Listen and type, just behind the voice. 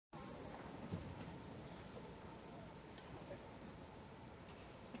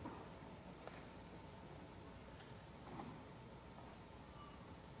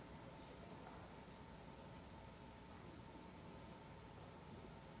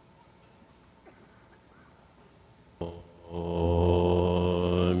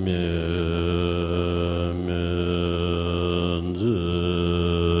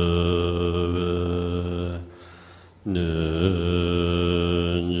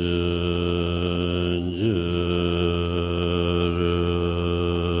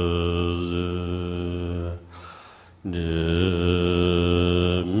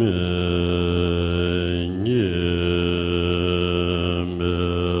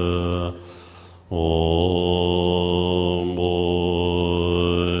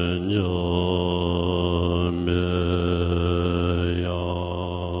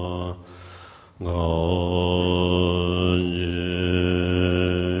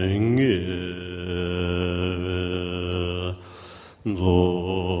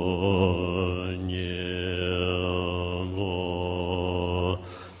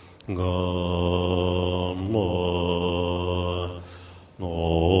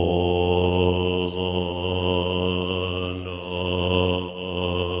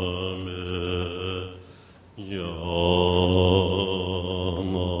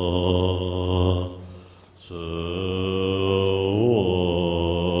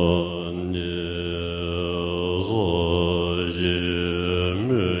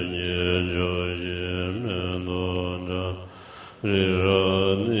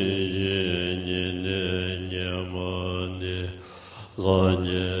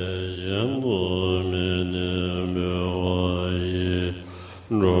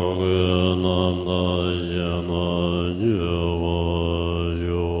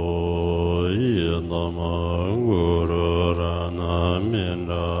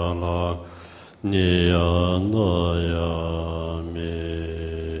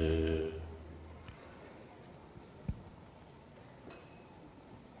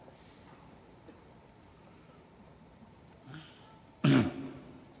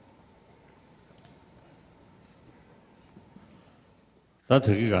다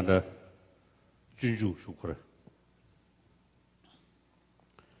되게 간다. 준주 수그래.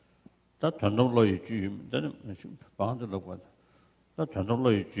 다 전동로의 주임, 나는 방한들라고 한다. 다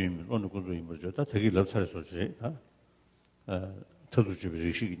전동로의 주임, 어느 곳으로 임으죠. 다 되게 럽살에 소지. 저도 집에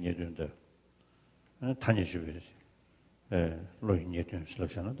의식이 내는데, 단위 집에, 로이 내는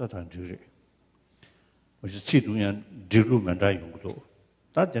슬럭샤는 다 단지리. 그래서 지도면 지루만 다 용도.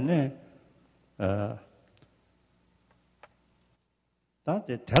 다 되네.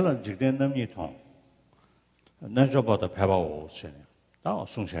 다데 탤런트 직된 남이 통 나저보다 배바오 세네 다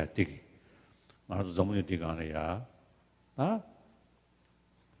송샤 되기 나도 전문이 되가 아니야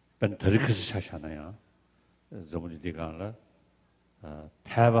벤 더리크스 샤샤나야 전문이 되가 아니라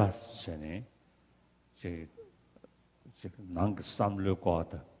배바 세네 제 난그 삼려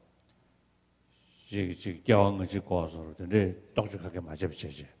거다 제 겨왕을 짓고 와서 근데 똑똑하게 맞아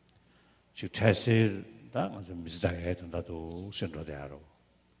비치지 즉 자세 다 아주 미스다게 된다도 생각돼야로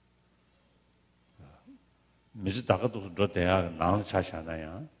미스다가도 저대야 나는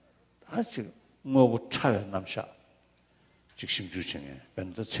자샤나야 다시 뭐고 차에 남샤 직심 주청에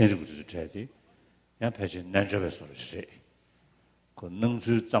근데 체력도 돼야지 그냥 배지 난접해서 그러지 그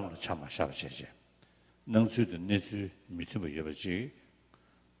능수 잠을 참아샤지 능수도 내수 밑에 여버지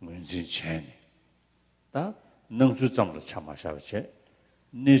문진 체니 다 능수 잠을 참아샤지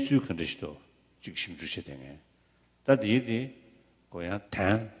내수 컨디션도 직심 주셔야 되네. 다들 그냥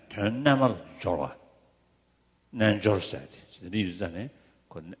단 남을 줘라. 난조서야지. 리즈네.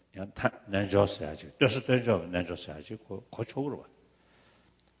 그냥 난조서야지. 뜻대로 난조서야지. 고초로 봐.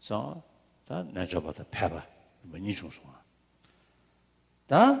 그래서 다 난조보다 패봐. 뭐니 중소아.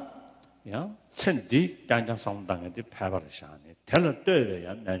 다 그냥 천디 당장 상당에 패바를 샤네. 텔러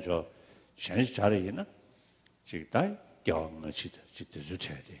때야 난조 현실 자리에는 지다 경을 지도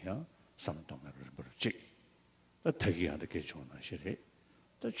줘야 돼요. 삼동을 버르지. 또 대기한테 개조는 시리.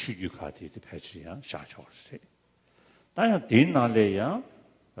 또 추규카디의 패치야 샤초스. 다야 딘나래야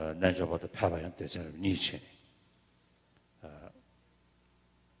난저보다 패바야 대자를 니치.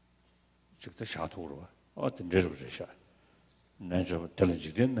 즉도 샤토로 어떤 데로 샤. 난저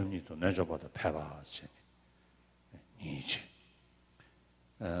텔레지된 남이도 난저보다 패바지. 니치.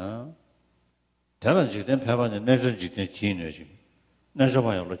 텔레지된 패바는 난저지된 기능이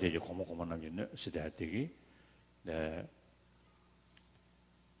나저봐요. 이제 고모고모 남기는 시대하되기. 네.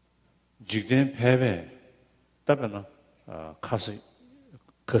 직된 패배 답변은 카스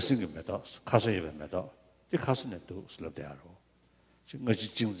거싱입니다. 카스입니다. 이 카스는 또 슬럽대하로. 지금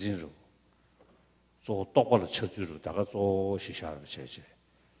것이 증진으로 저 똑바로 쳐주로 다가 저 시샤로 제제.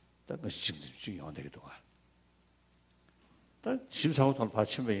 딱 것이 증진 연대기도 가. 딱 14호 돈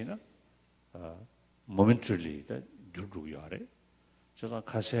받침에는 모멘트리 유루요 아래. 저서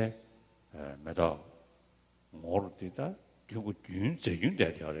카세 메다 모르디다 교구 균 제균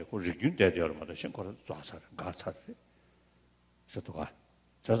대대하래 고 리균 대대하러마다 신고를 좌사를 가사를 저도가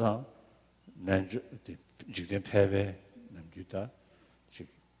저서 난주 직된 패배 남주다 즉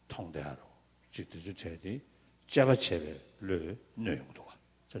통대하러 직도 제디 잡아체를 내용도가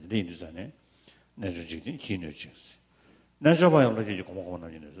저들 인도산에 난주 직된 기능이었어 난주바야로 이제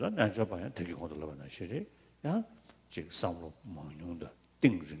고모고모나니서 난주바야 되게 고들러가나 시리 야 즉 상로 망용的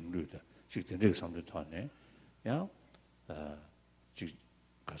定人率的즉这个上面团呢呀즉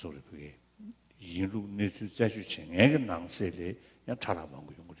가서를 그게 인루 내주 자주 진행의 낭세를 야 잘하는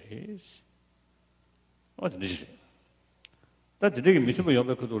거 용거래 어떤지 다 되게 미치면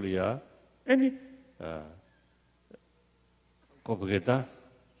연락 그돌이야 아니 거기에다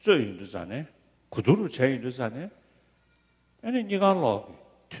저인도 전에 구도로 제인도 전에 아니 네가 로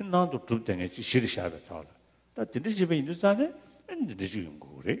튼나도 좀 되네 시리샤를 다 다 집에 있는 전에 아니 되지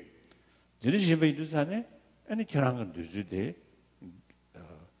거래. 되지be 이두산에 아니 결항은 되지데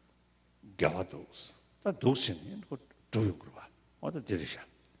가도스. 다 도스는 그 조용으로 봐. 어디 되리샤.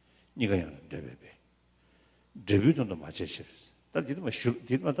 네가 양 되베베. 데뷔도 맞으시르. 다 디드마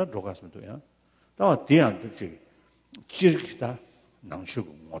들어갔으면 돼요. 다 디안도 지르기다.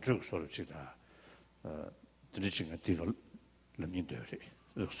 낭슈고 모두 소리치다. 드리징가 디를 름인데요.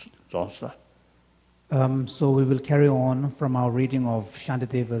 좋았어. So we will carry on from our reading of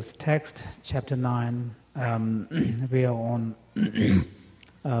Shantideva's text, chapter 9. We are on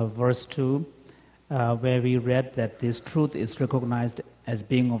verse 2, where we read that this truth is recognized as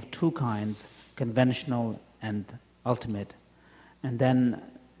being of two kinds, conventional and ultimate. And then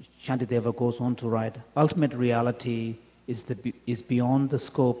Shantideva goes on to write, ultimate reality is beyond the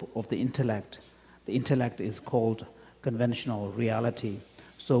scope of the intellect. The intellect is called conventional reality.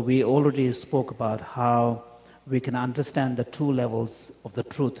 So we already spoke about how we can understand the two levels of the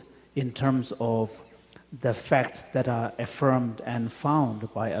truth in terms of the facts that are affirmed and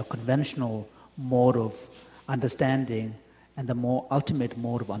found by a conventional mode of understanding and the more ultimate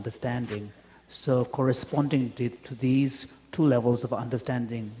mode of understanding. So corresponding to these two levels of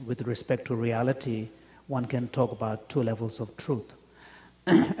understanding with respect to reality, one can talk about two levels of truth.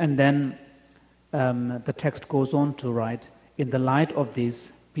 And then the text goes on to write, in the light of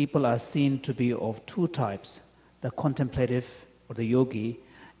this, people are seen to be of two types, the contemplative or the yogi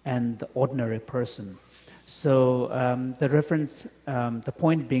and the ordinary person. So the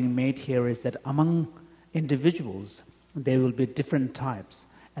point being made here is that among individuals, there will be different types,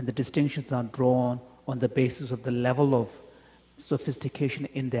 and the distinctions are drawn on the basis of the level of sophistication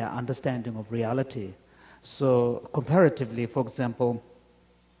in their understanding of reality. So comparatively, for example,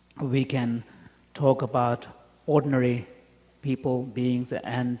 we can talk about ordinary people, beings,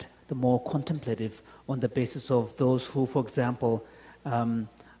 and the more contemplative on the basis of those who, for example,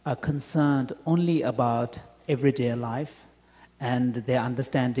 are concerned only about everyday life, and their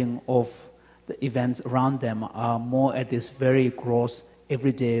understanding of the events around them are more at this very gross,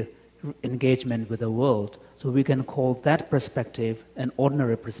 everyday engagement with the world. So we can call that perspective an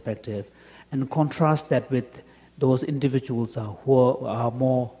ordinary perspective, and contrast that with those individuals who are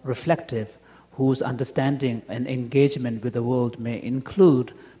more reflective, whose understanding and engagement with the world may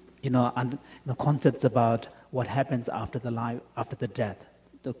include, concepts about what happens after the life, after the death,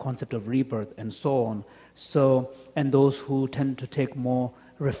 the concept of rebirth, and so on. So, and those who tend to take more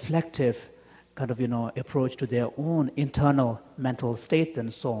reflective kind of, approach to their own internal mental states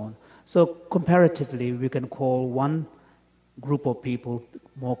and so on. So, comparatively, we can call one group of people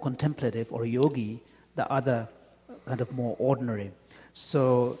more contemplative or yogi, the other kind of more ordinary.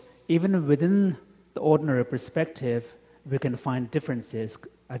 So, even within the ordinary perspective, we can find differences,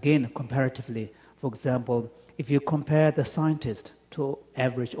 again, comparatively. For example, if you compare the scientist to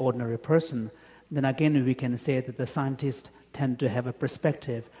average ordinary person, then again we can say that the scientists tend to have a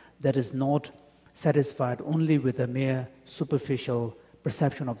perspective that is not satisfied only with a mere superficial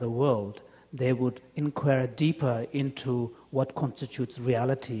perception of the world. They would inquire deeper into what constitutes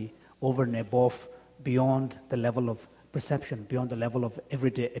reality over and above, beyond the level of perception, beyond the level of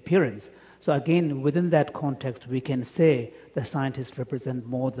everyday appearance. So again, within that context, we can say the scientists represent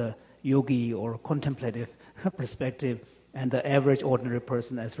more the yogi or contemplative perspective, and the average ordinary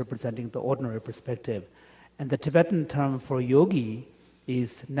person as representing the ordinary perspective. And the Tibetan term for yogi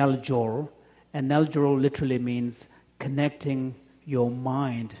is Neljor, and Neljor literally means connecting your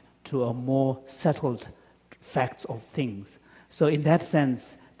mind to a more settled facts of things. So in that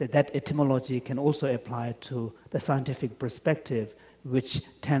sense, that etymology can also apply to the scientific perspective, which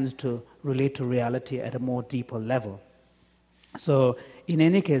tends to relate to reality at a more deeper level. So in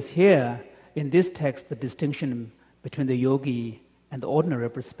any case here, in this text, the distinction between the yogi and the ordinary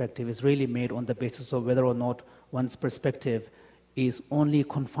perspective is really made on the basis of whether or not one's perspective is only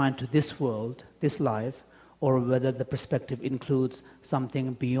confined to this world, this life, or whether the perspective includes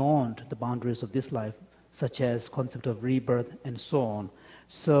something beyond the boundaries of this life, such as concept of rebirth and so on.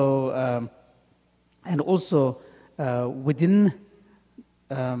 So, and also within,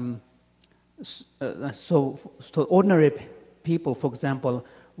 so ordinary people, for example,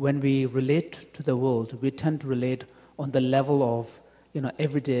 when we relate to the world, we tend to relate on the level of,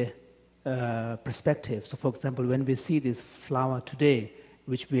 everyday perspective. So, for example, when we see this flower today,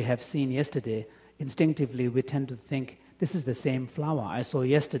 which we have seen yesterday, instinctively we tend to think, this is the same flower I saw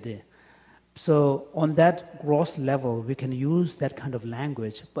yesterday. So on that gross level, we can use that kind of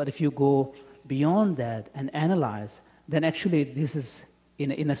language. But if you go beyond that and analyze, then actually this is,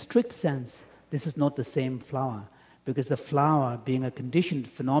 in a strict sense, this is not the same flower, because the flower, being a conditioned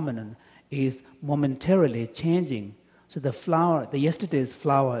phenomenon, is momentarily changing. So the flower, the yesterday's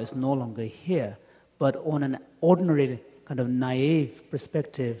flower is no longer here, but on an ordinary kind of naive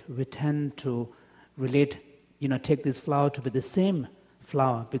perspective, we tend to relate, take this flower to be the same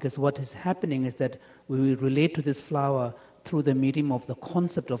flower, because what is happening is that we relate to this flower through the medium of the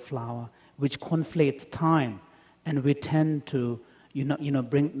concept of flower, which conflates time, and we tend to,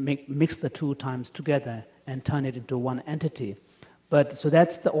 mix the two times together and turn it into one entity. But so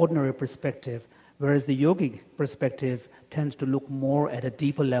that's the ordinary perspective, whereas the yogic perspective tends to look more at a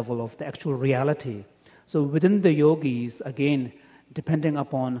deeper level of the actual reality. So within the yogis, again, depending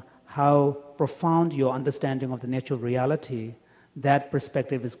upon how profound your understanding of the nature of reality, that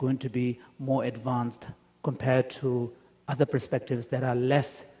perspective is going to be more advanced compared to other perspectives that are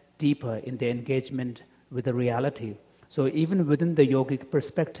less deeper in their engagement with the reality. So even within the yogic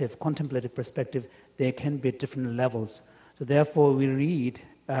perspective, contemplative perspective, there can be different levels. So therefore we read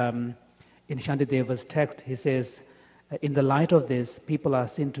in Shantideva's text, he says, in the light of this, people are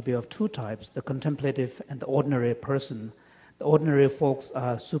seen to be of two types, the contemplative and the ordinary person. The ordinary folks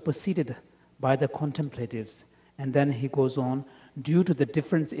are superseded by the contemplatives. And then he goes on, due to the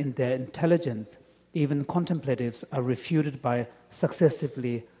difference in their intelligence, even contemplatives are refuted by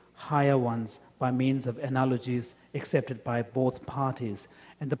successively higher ones by means of analogies accepted by both parties.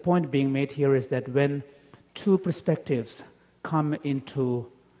 And the point being made here is that when two perspectives come into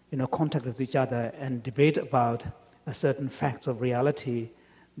contact with each other and debate about a certain facts of reality,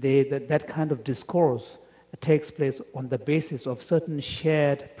 that kind of discourse takes place on the basis of certain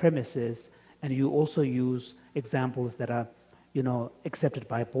shared premises, and you also use examples that are accepted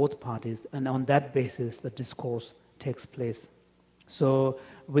by both parties, and on that basis the discourse takes place. So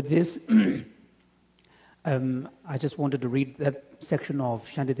with this, I just wanted to read that section of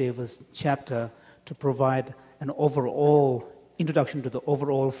Shantideva's chapter to provide an overall introduction to the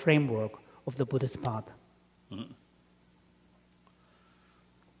overall framework of the Buddhist path.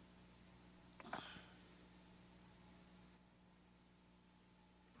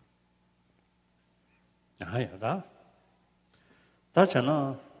 아야다.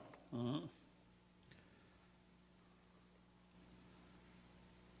 다잖아.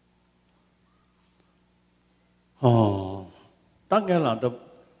 땅에라도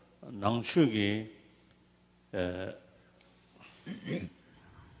낭축이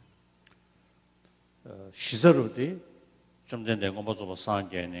시설어디 좀 전에 내가 좀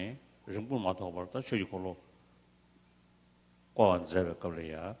상계네 정부마다 벌다 저기로 과원제를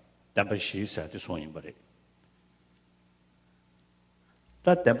걸려야 담바시사도 소인벌이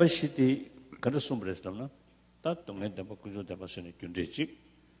다 담바시디 그래서 그랬잖아 다 동네 담바 구조 담바시니 균제직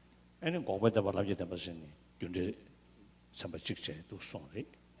아니 고베다 발라지 담바시니 균제 삼바직제도 소리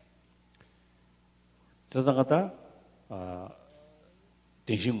저자가다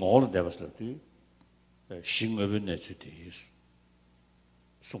대신 뭐를 담바스라도 신업을 내주대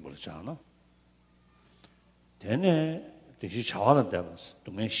송벌잖아 되네 대신 자원을 담아서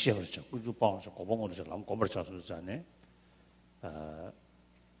동네 시험을 쳐 구조 방서 고봉으로 남 고벌 자수잖아요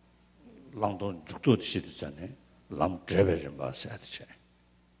랑돈 죽도 드시잖아요 람 드레베를 봐서야 되죠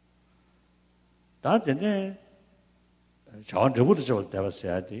다들 자원 저부터 저걸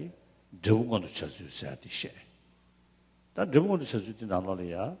대봤어야 돼. 저분도 쳐주셔야 돼. 다 저분도 쳐주지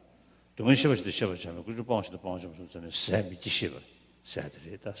나눠려야 동시에 시험을 그저 방식도 방식으로 전에 세미지 시험.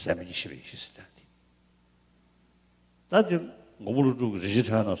 세야들이다. 세미지 시험이 있었다. 다들 뭐를 주고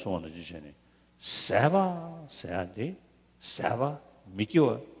리지트 하나 소원을 주시네. 세바 세야 돼. 세바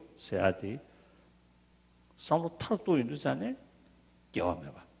미겨 세야 돼. 상로 탈도 있는잖아요.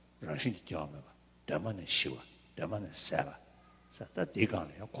 경험해 봐. 라신이 경험해 봐. 대만의 시와 대만의 세바 사다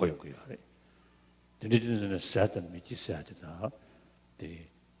대강이야 고요고요 그래 드리드는 사단 미치 사다 대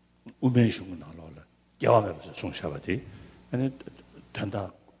우면슈는 나로라 경험해서 송샤바디 아니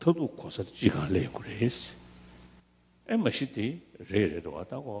단다 더도 고서 지간래 그래스 엠마시티 레레도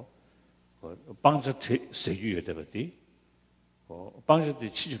왔다고 방저 세유에 되버디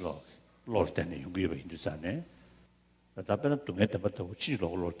방저도 치질로 롤 때는 용기에 인도잖아요 답변은 동네 때부터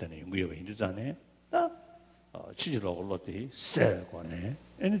치질로 롤 때는 용기에 인도잖아요 치질로 올라도 세거네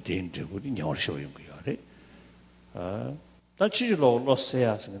애는 대인적으로 녀셔요 그거래 다 치질로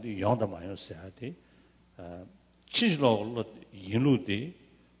올라서야 생각이 영다 많이 써야 돼 치질로 올라 인루디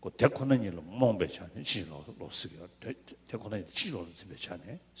그 대코는 일로 몽배차네 치질로 올라서요 대코는 치질로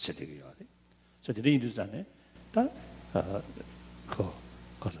올라서네 세대가 돼 세대이 인도잖아요 다그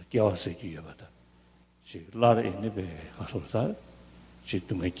가서 겨워서 기여받아 지 라르 있는데 가서서 지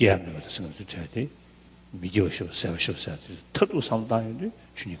동네 기하면 생각도 해야 돼 미디어쇼 세워쇼사 특도 상당히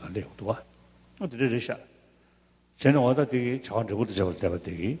주니까 내고도 와 어디래셔 저는 어디 되게 저한테부터 잡을 때가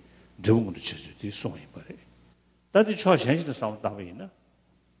되게 저분도 쳐주지 송이 말이 다들 저 현실의 싸움 답이 있나?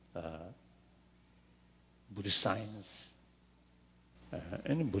 Buddhist science,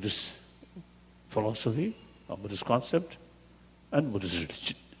 and Buddhist philosophy, or Buddhist concept, and Buddhist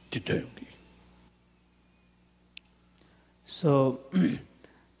religion. So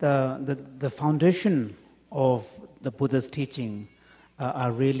the foundation of the Buddha's teaching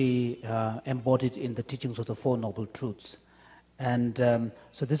are really embodied in the teachings of the Four Noble Truths. And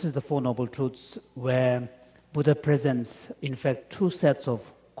so this is the Four Noble Truths where Buddha presents, in fact, two sets of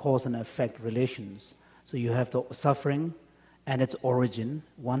cause and effect relations. So you have the suffering and its origin,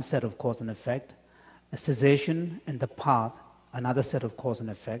 one set of cause and effect, a cessation and the path, another set of cause and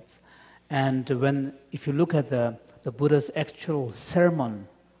effects. And if you look at the Buddha's actual sermon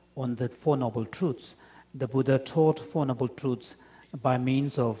on the Four Noble Truths, the Buddha taught Four Noble Truths by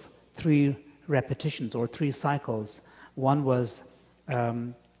means of 3 repetitions or 3 cycles. One was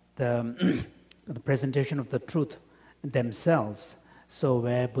the presentation of the truth themselves. So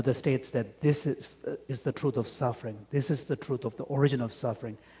where Buddha states that this is the truth of suffering, this is the truth of the origin of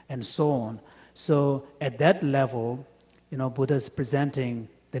suffering, and so on. So at that level, Buddha is presenting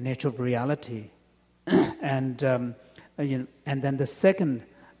the nature of reality. And then the second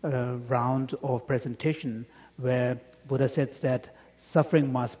round of presentation where Buddha says that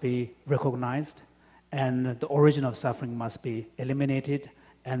suffering must be recognized and the origin of suffering must be eliminated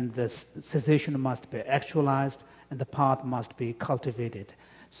and the cessation must be actualized and the path must be cultivated.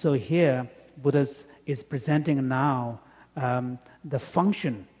 So here, Buddha is presenting now the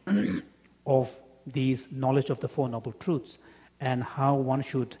function of these knowledge of the Four Noble Truths and how one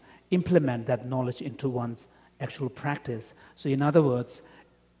should implement that knowledge into one's actual practice. So in other words,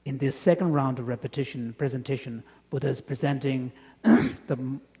 in this second round of presentation, Buddha is presenting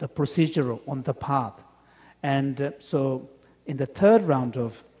the procedure on the path. And so in the third round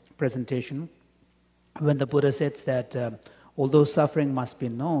of presentation, when the Buddha says that although suffering must be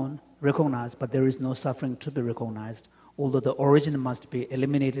known, recognized, but there is no suffering to be recognized, although the origin must be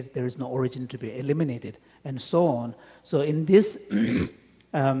eliminated, there is no origin to be eliminated, and so on. So in this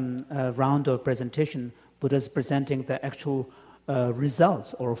round of presentation, Buddha is presenting the actual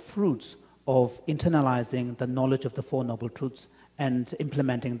results or fruits of internalizing the knowledge of the Four Noble Truths and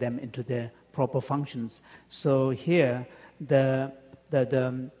implementing them into their proper functions. So here, the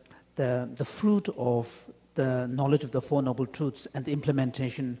fruit of the knowledge of the Four Noble Truths and the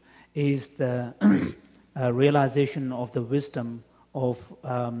implementation is the realization of the wisdom of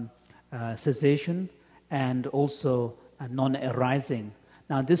cessation and also non-arising.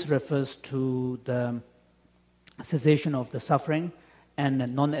 Now this refers to the cessation of the suffering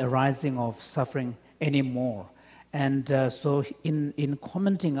and non-arising of suffering anymore. And so in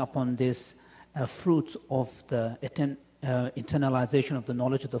commenting upon this fruits of the internalization of the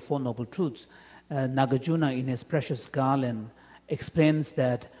knowledge of the Four Noble Truths, Nagarjuna in his Precious Garland explains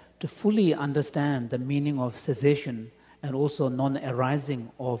that to fully understand the meaning of cessation and also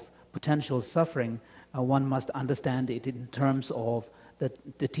non-arising of potential suffering, one must understand it in terms of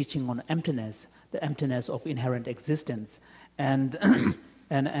the teaching on emptiness, the emptiness of inherent existence. And,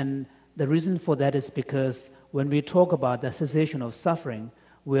 and the reason for that is because when we talk about the cessation of suffering,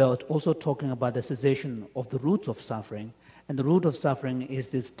 we are also talking about the cessation of the roots of suffering. And the root of suffering is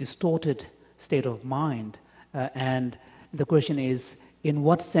this distorted state of mind. And the question is, in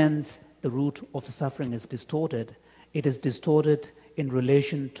what sense the root of the suffering is distorted? It is distorted in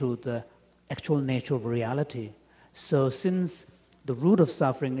relation to the actual nature of reality. So since the root of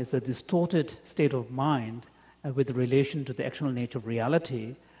suffering is a distorted state of mind with relation to the actual nature of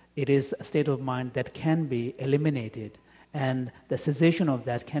reality, it is a state of mind that can be eliminated and the cessation of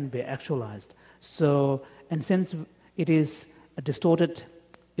that can be actualized. So, and since it is distorted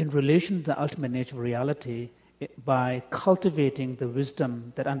in relation to the ultimate nature of reality, by cultivating the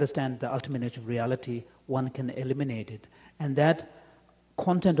wisdom that understands the ultimate nature of reality, one can eliminate it. And that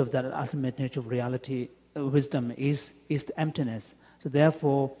content of that ultimate nature of reality, wisdom, is the emptiness. So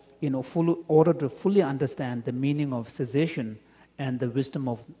therefore, in order to fully understand the meaning of cessation and the wisdom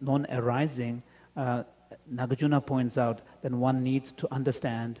of non-arising, Nagarjuna points out that one needs to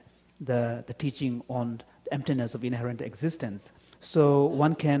understand the teaching on the emptiness of inherent existence. So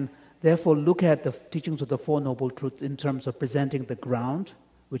one can therefore look at the teachings of the Four Noble Truths in terms of presenting the ground,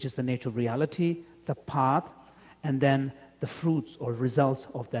 which is the nature of reality, the path, and then the fruits or results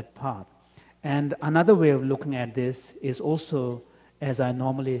of that path. And another way of looking at this is also, as I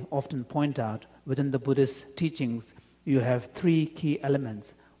normally often point out, within the Buddhist teachings, you have 3 key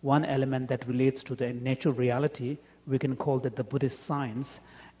elements. One element that relates to the nature of reality, we can call that the Buddhist science.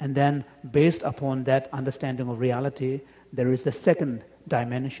 And then based upon that understanding of reality, there is the second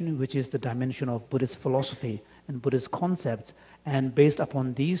dimension, which is the dimension of Buddhist philosophy. and Buddhist concepts, and based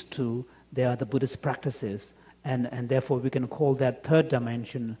upon these two, they are the Buddhist practices, and therefore we can call that third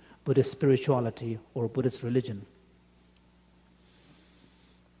dimension Buddhist spirituality or Buddhist religion.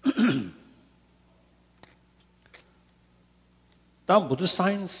 Now, Buddhist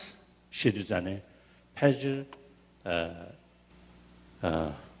science, I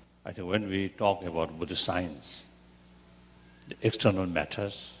think when we talk about Buddhist science, the external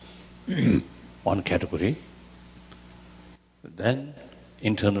matters, one category, then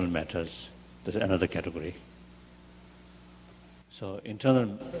internal matters, there's another category. So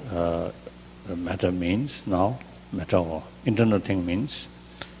internal matter means now, matter or internal thing means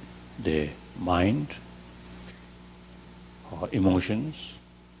the mind or emotions,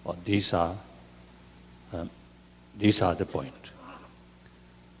 or these are the point.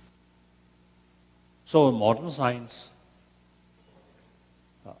 So modern science,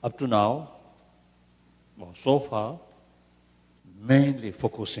 up to now, well, so far, mainly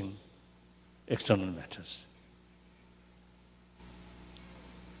focusing external matters.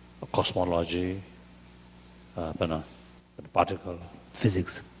 Cosmology, particle,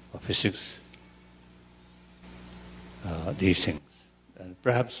 Physics. Physics, these things. And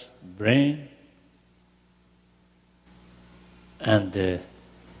perhaps brain and the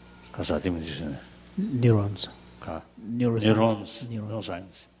Neurons.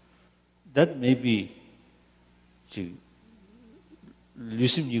 Neuroscience. That may be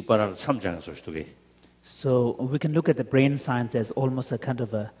So we can look at the brain science as almost a kind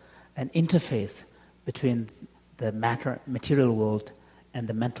of an interface between the material world and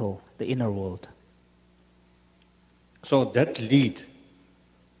the inner world. So that lead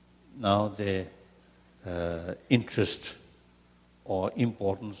now the interest or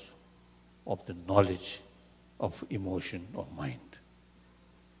importance of the knowledge of emotion or mind.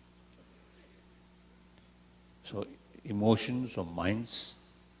 So emotions or minds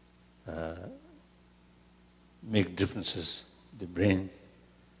make differences. The brain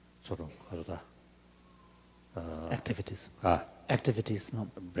sort of activities. Activities, no?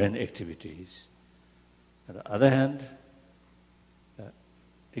 Brain activities. On the other hand,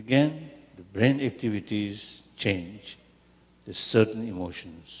 again, the brain activities change. There's certain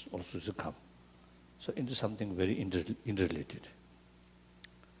emotions also to come. So into something very interrelated.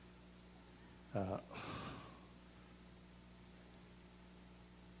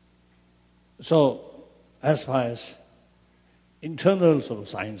 So as far as internal sort of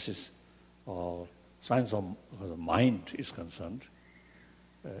sciences or science of the mind is concerned,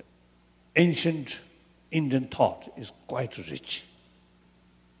 ancient Indian thought is quite rich,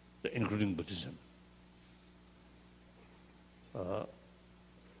 including Buddhism.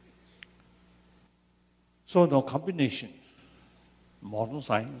 So the combination, modern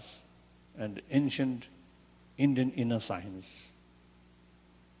science and ancient Indian inner science,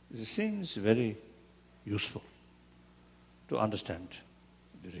 it seems very useful to understand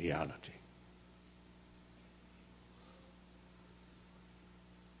the reality.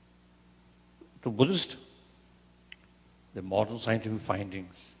 To Buddhist, the modern scientific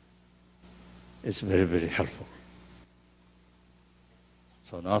findings is very, very helpful.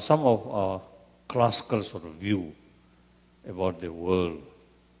 So now some of our classical sort of view about the world,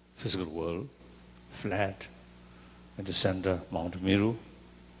 physical world, flat, in the center, Mount Meru,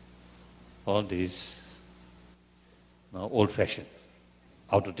 all these now old-fashioned,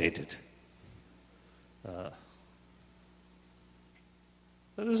 outdated. That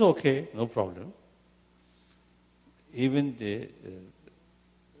is okay, no problem. Even the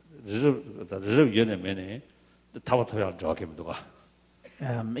reserve unit, the Tawatoya jogging.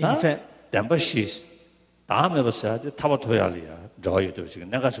 In fact, Dambashis, Damabasa, the Tawatoyalia, joy to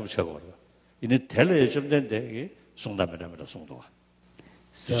Nagashago. In a television, then they Sundamada Sundua.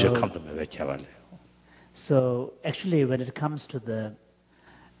 So actually, when it comes to the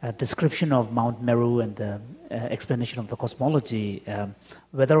description of Mount Meru and the explanation of the cosmology,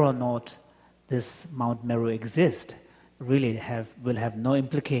 whether or not this Mount Meru exists really will have no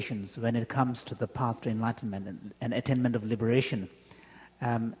implications when it comes to the path to enlightenment and attainment of liberation.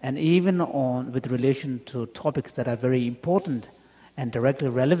 And even with relation to topics that are very important and directly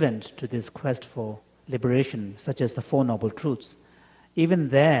relevant to this quest for liberation, such as the Four Noble Truths, even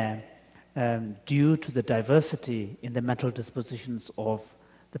there, due to the diversity in the mental dispositions of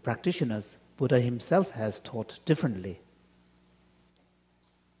the practitioners, Buddha himself has taught differently.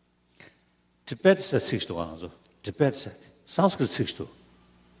 Tibet said 6 Tibet said Sanskrit 6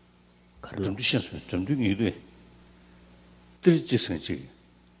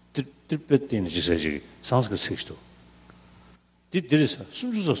 Sanskrit 6 There is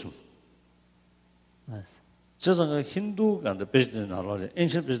저승의 힌두 간의 베지드 나라에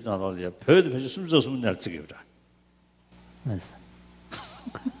ancient 베지드 나라에 별도 베지 숨져서면 날 쓰기보다. Yes.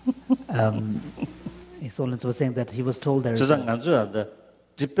 His Holiness was saying that he was told there is 저승 간주한테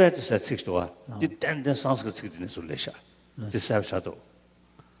debate 세식도와 디텐데 상스크트 쓰기는 솔레샤. 디사브샤도.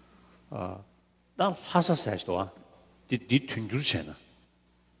 단 하사 세식도와 디 튕규르체나.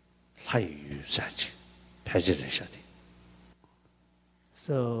 하이유 사지. 배지르샤디.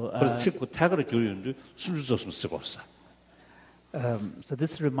 so 그래서 직구 태그를 교육인데 숨주서서 쓰고 없어. so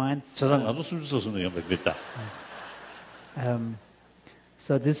this reminds 저상 나도 숨주서서는 연결됐다.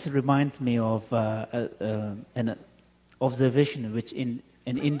 so this reminds me of an observation which an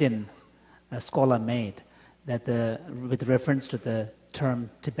Indian scholar made that with reference to the term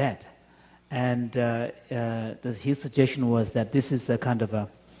Tibet, and his suggestion was that this is a kind of a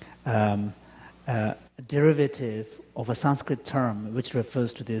derivative of a Sanskrit term which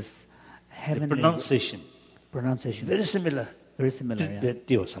refers to this heavenly pronunciation. Very similar, yeah.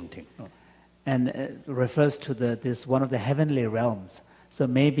 Tibet or something. And refers to this one of the heavenly realms. So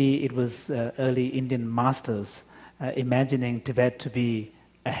maybe it was early Indian masters imagining Tibet to be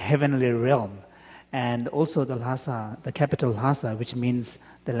a heavenly realm, and also the Lhasa, the capital Lhasa, which means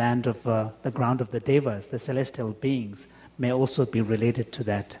the land of the ground of the devas, the celestial beings, may also be related to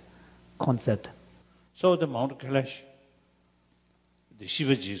that concept. So the Mount Kailash, the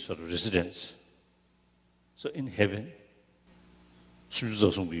Shivaji sort of residence. So in heaven,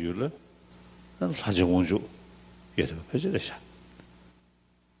 숨주서송비율을 사정원주 예도 표절하셔.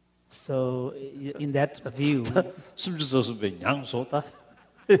 So in that view, 숨주서송비 양소다.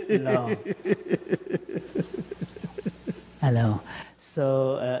 Hello. Hello.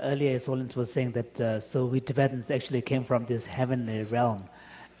 So earlier His Holiness was saying that so we Tibetans actually came from this heavenly realm.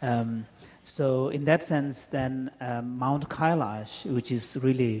 So in that sense, then Mount Kailash, which is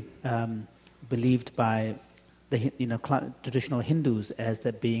really believed by the traditional Hindus as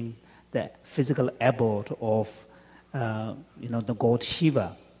that being the physical abode of the god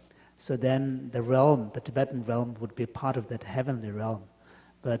Shiva. So then the realm, the Tibetan realm, would be part of that heavenly realm.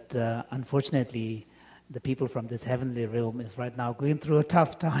 But unfortunately, the people from this heavenly realm is right now going through a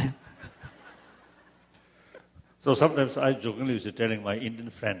tough time. So sometimes I jokingly used to telling my Indian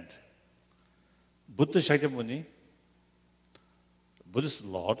friend, Buddha Shakyamuni, Buddhist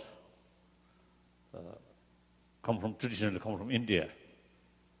Lord, traditionally come from India.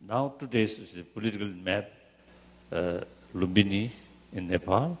 Now today's is the political map, Lumbini in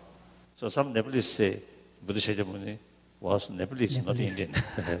Nepal. So some Nepalese say Buddha Shakyamuni was Nepalese, not Indian.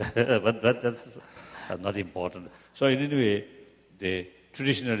 but that's not important. So in any way,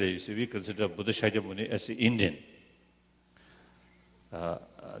 traditionally we consider Buddha Shakyamuni as Indian.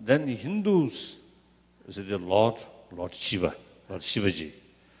 Then the Hindus say the Lord Shiva, Lord Shivaji.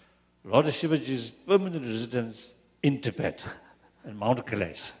 Lord Shivaji's permanent residence in Tibet and Mount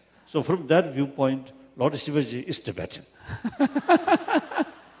Kailash. So from that viewpoint, Lord Shivaji is Tibetan.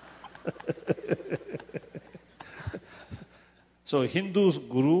 So Hindu's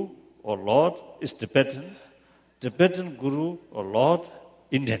guru or Lord is Tibetan, Tibetan guru or Lord,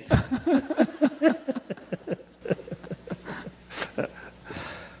 Indian.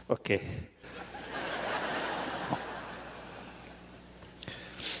 Okay.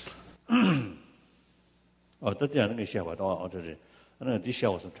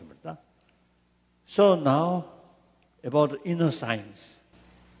 So now about inner science,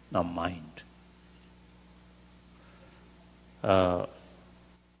 now mind. Now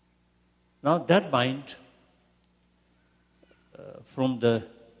that mind, from the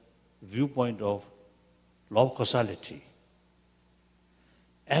viewpoint of law of causality,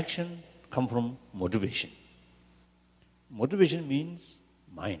 action comes from motivation. Motivation means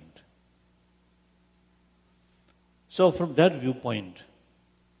mind. So from that viewpoint,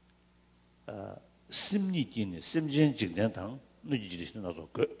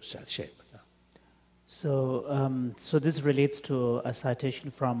 so this relates to a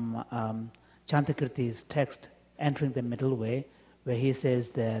citation from Chantakirti's text, Entering the Middle Way, where he says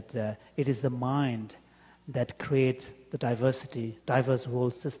that it is the mind that creates the diverse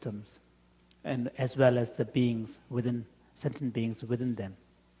world systems, and as well as the beings within, sentient beings within them.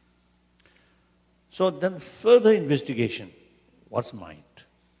 So then further investigation, what's mind?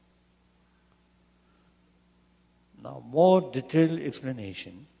 Now more detailed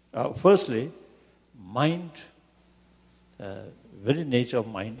explanation. Firstly, mind, very nature of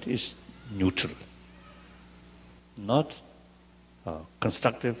mind is neutral, not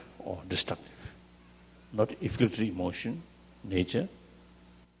constructive or destructive, not effluxatory emotion, nature.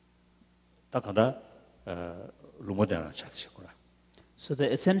 So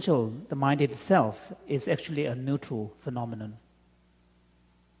the essential, the mind itself, is actually a neutral phenomenon.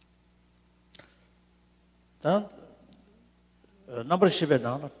 다 number 10에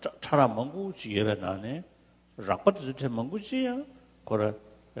나나 차라 먹고 지에에 나네 락버드 제 먹고 지야 거라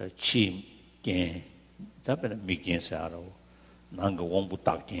치게 답변 미견사로 난거 원부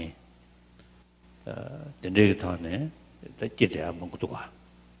딱게 된대게 타네 다 기대야 먹고도 가.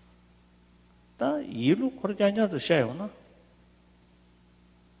 다 이로 그렇게 하냐도 셔요나.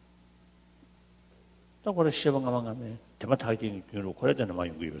 또 그래 시방가만 가면 대마타기 교로 그래 되는 말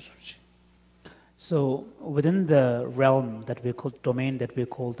연구해봤었지. So within the realm that we call domain, that we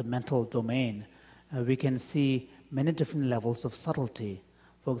call the mental domain, we can see many different levels of subtlety.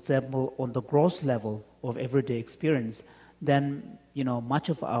 For example, on the gross level of everyday experience, then much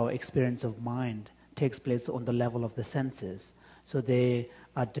of our experience of mind takes place on the level of the senses. So they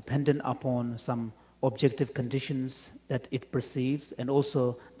are dependent upon some objective conditions that it perceives, and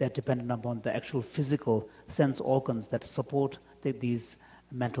also they're dependent upon the actual physical sense organs that support these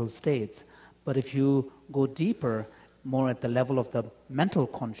mental states. But if you go deeper, more at the level of the mental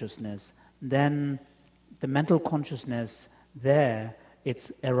consciousness, then the mental consciousness there,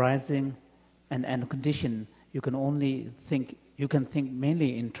 it's arising and condition, you can think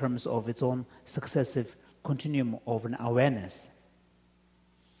mainly in terms of its own successive continuum of an awareness.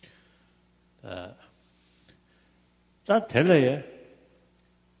 다 텔레에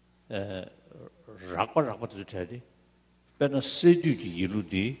락바도 쳐야지. 배는 세듀디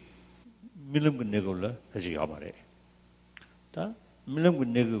이루디 밀름그 내고라 하지 야말에. 다 밀름그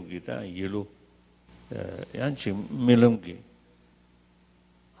내고기다 예로 양치 밀름기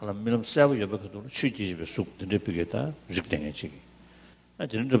하나 밀름 세고 여백도 취지집에 쑥 드립게다 직땡해지기. 아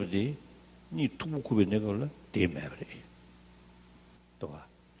드는데부디 니 투부쿠베 내고라 대매버리. 또가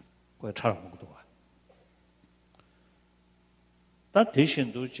그 차랑 먹고도 와. 다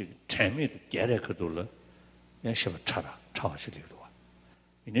대신도 지금 재미도 깨래거들라 그냥 셔 차라 차하실리도 와.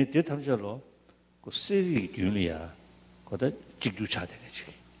 이내 대탐절로 그 세리 균이야. 거다 직주차 되겠지.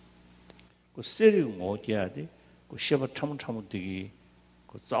 그 세리 뭐해야 돼? 그 셔 참 되기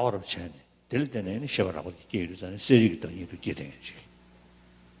그 싸워럽 쳐네. 될 때는 셔라고 얘기하잖아요. 세리等이도 되겠지.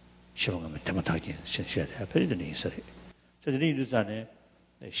 셔가면 대마타게 신셔야 돼. 별이는 있어요. 저 이들 전에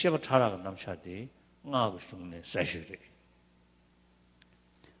셔 차라가 남샤디 나고 중네 사실이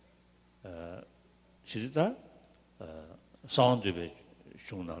시리다 사운드베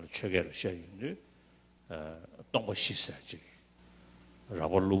중나를 최계로 시작인데 동거 시사지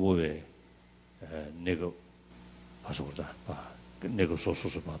라볼루보에 내가 봐서 보자 내가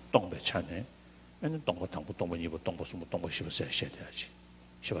소소소 봐 동배 차네 아니 동거 당부 동거 이부 동거 숨 동거 시부 세셔야 돼야지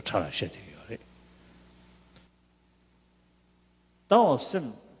시부 차라 셔야 돼요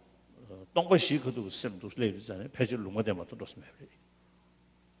다음은 동거 시 그도 셈도 레이잖아요 패지 롱어데마 또 dost면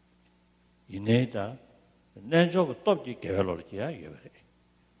이내다 내적 똑기 개발로기야 이거래.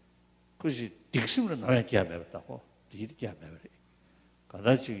 그지 딕심으로 나야 기야매었다고. 디디기야 매버리.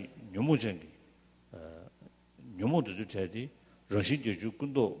 가다지 묘모쟁이 묘모도 주체디 러시제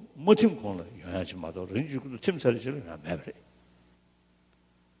주군도 멋진 공을 영하지 마도 런주군도 템살이를 매버리.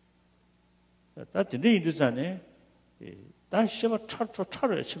 다 근데 이들잖아요. 다 시바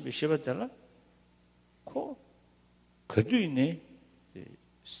차를 시바잖아. 그도 있네.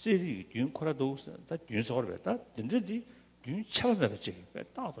 세리 균코라도 다 균서를 했다. 근데디 균 차바지.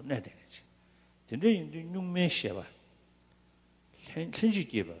 따도 내 되지. 근데 인도 육매시야.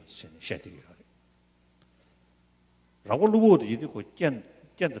 현실기에 봐. 셔되게 하래. 라고 루고도 이거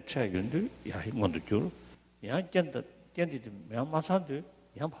깬다 차이인데 야 이건도 줄. 야 깬디도 매마산도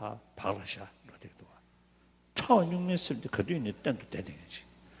야 파라샤 그래도. 차 육매스 때 그도 있는 때도 되지.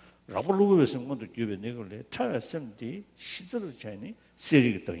 라고 루고에서 뭔도 주변에 내걸래. 차였음디 시절을 차니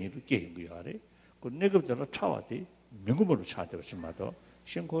세리가等于도 게임 거야래. 그 내급들로 차와디 명금으로 차대었지마도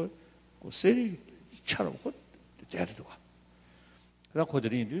신고 그 세리 차로 그 대도 와. 그래서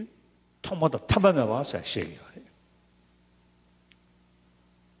그들이 통마다 탐험해 와서 시행이야래.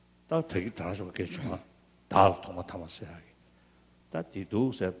 다 되게 다르죠 그겠지만 다 통마 탐았어야 해. 다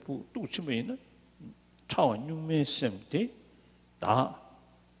뒤도서 또 치면은 차원 육매sem때 다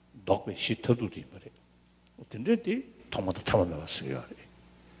독배 시터도 뒤버려. 근데디 통마다 탐험해 왔어요.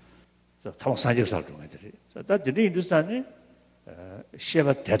 자, 탐험 산적살 중 애들이. 자, 다들이 인도산에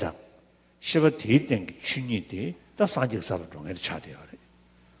시바 대당, 시바 대된 게 춘이디, 다 산적살 중 애들 차대요.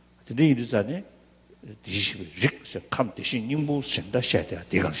 근데 인도산에 디시비 릭서 감 대신 인부 sen다 셔야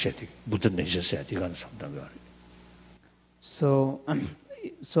대간 셔야 돼. 무슨 내셔야 대간 상담을. So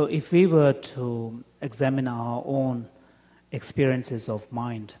if we were to examine our own experiences of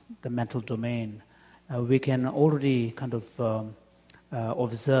mind, the mental domain, we can already kind of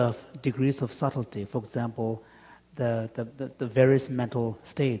observe degrees of subtlety. For example, the various mental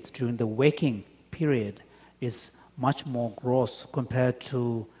states during the waking period is much more gross compared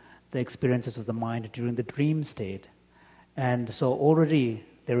to the experiences of the mind during the dream state. And so already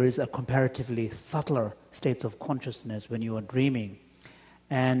there is a comparatively subtler states of consciousness when you are dreaming.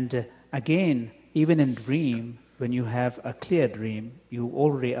 And again, even in dream, when you have a clear dream, you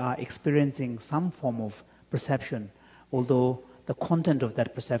already are experiencing some form of perception, although the content of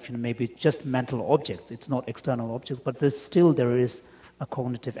that perception may be just mental objects, it's not external objects, but there is a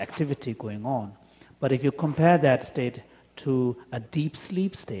cognitive activity going on. But if you compare that state to a deep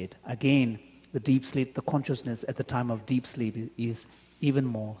sleep state, again, the deep sleep, the consciousness at the time of deep sleep is even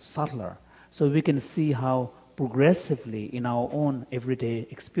more subtler. So we can see how progressively in our own everyday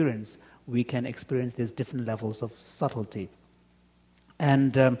experience, we can experience these different levels of subtlety.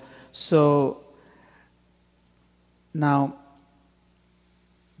 And so now,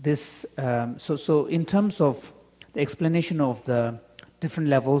 this, so in terms of the explanation of the different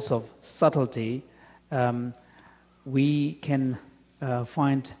levels of subtlety, we can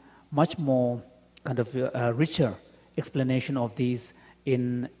find much more kind of richer explanation of these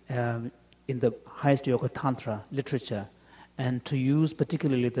in the highest yoga tantra literature. And to use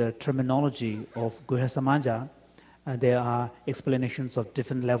particularly the terminology of Guhya Samaja, there are explanations of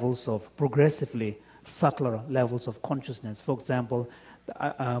different levels of progressively subtler levels of consciousness. For example,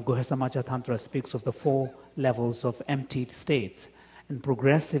 Guhya Samaja Tantra speaks of the 4 levels of emptied states. And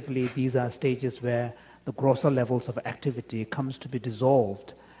progressively, these are stages where the grosser levels of activity comes to be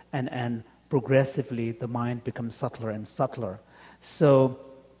dissolved, and progressively the mind becomes subtler and subtler. So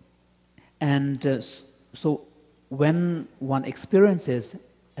when one experiences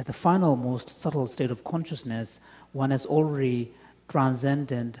at the final most subtle state of consciousness, one has already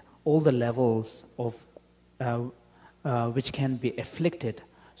transcended all the levels of which can be afflicted.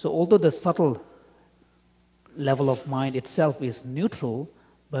 So although the subtle level of mind itself is neutral,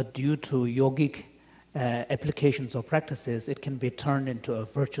 but due to yogic applications or practices, it can be turned into a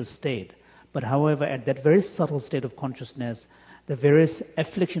virtuous state. But however, at that very subtle state of consciousness, the various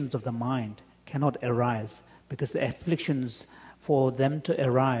afflictions of the mind cannot arise, because the afflictions, for them to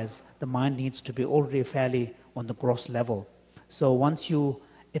arise, the mind needs to be already fairly on the gross level. So once you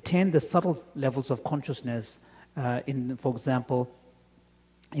attain the subtle levels of consciousness, for example,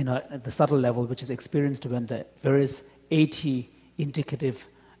 the subtle level which is experienced when the various 80 indicative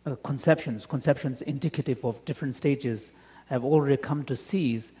conceptions indicative of different stages have already come to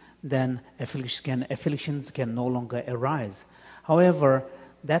cease, then afflictions can no longer arise. However,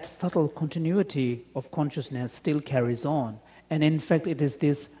 that subtle continuity of consciousness still carries on. And in fact, it is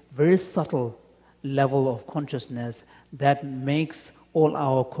this very subtle level of consciousness that makes all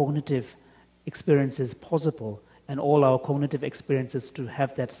our cognitive experiences possible, and all our cognitive experiences to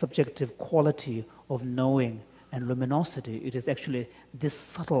have that subjective quality of knowing and luminosity. It is actually this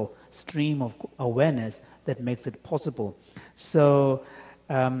subtle stream of awareness that makes it possible. So,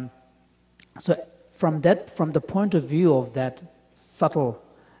 from the point of view of that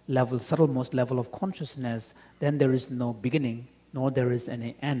subtlemost level of consciousness, then there is no beginning, nor there is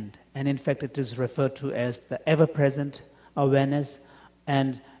any end. And in fact, it is referred to as the ever-present awareness,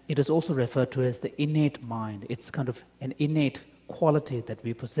 and it is also referred to as the innate mind. It's kind of an innate quality that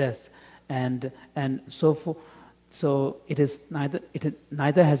we possess, and so it is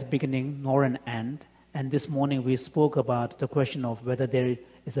neither has beginning nor an end. And this morning we spoke about the question of whether there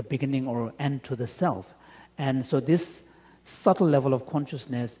is a beginning or end to the self. And so this subtle level of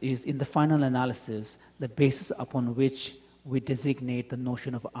consciousness is, in the final analysis, the basis upon which we designate the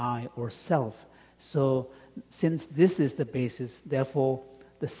notion of I or self. So since this is the basis, therefore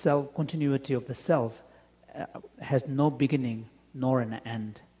the self continuity of the self has no beginning nor an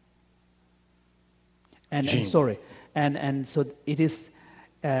end. And so it is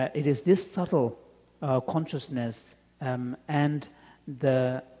this subtle consciousness and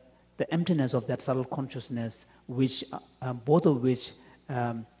the emptiness of that subtle consciousness, which both of which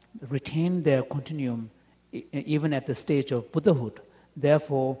retain their continuum even at the stage of Buddhahood.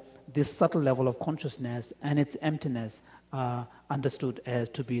 Therefore, this subtle level of consciousness and its emptiness are understood as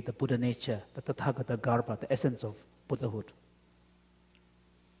to be the Buddha nature, the Tathagata Garbha, the essence of Buddhahood.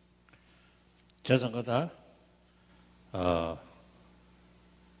 자장가다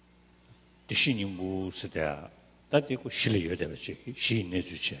디시닝부 시대 다디고 실리여 되듯이 시인내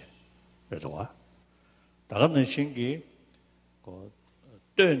주체 그래도와 다른 신기 그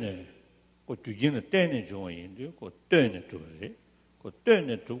때네 그 뒤에는 때네 중인데 그 때네 주리 그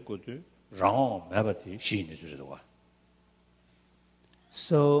때네 주고도 랑 매바티 시인내 주제도와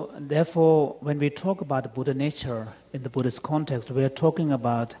So, therefore, when we talk about the Buddha nature in the Buddhist context, we are talking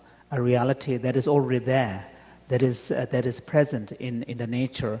about a reality that is already there, that is present in the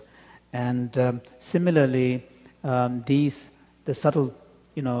nature. And similarly, the subtle,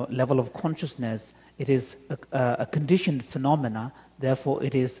 level of consciousness, it is a conditioned phenomena. Therefore,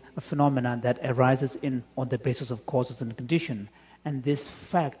 it is a phenomenon that arises on the basis of causes and condition. And this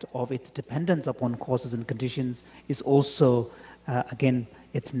fact of its dependence upon causes and conditions is also, again,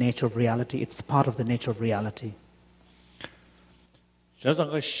 its nature of reality. It's part of the nature of reality.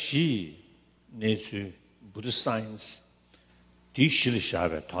 자상가 시 내주 Buddhist science 디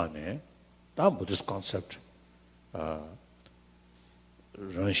실샤베 타네 다 Buddhist concept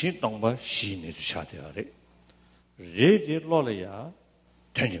런신 동바 시 내주 샤데야레 레디 로레야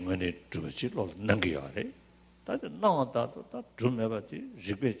tenjingone 주지 로 능기야레 다들 나왔다도 다 좀해봐지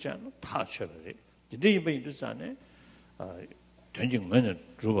리베잖아 다 쳐버리 이제 이번 인도산에 tenjingone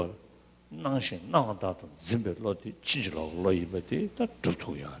주버 낭신 나왔다도 짐베로디 치지로 로이베디 다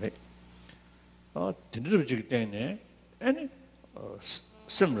주토야레 드르브지기 때문에 아니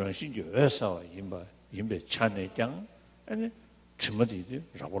심런신지 회사와 임배 차내장 아니 주머니들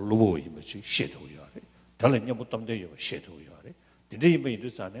라볼로보 임지 셰도야레 달래냐 못 담대요 셰도야레 드리 임배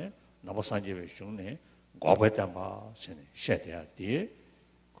인도산에 나보산제베 중에 과배담바 세네 셰대야디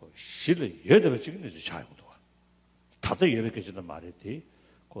그 실을 여덟 지금 이제 자유도 다들 예배께서도 말했지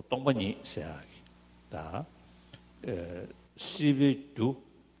그 동반이 세하기 다 시비도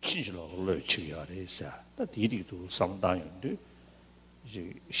친절로 치야래서 다 디리도 상당한데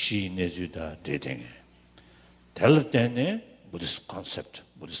이제 시내주다 대등해 될 때는 Buddhist concept,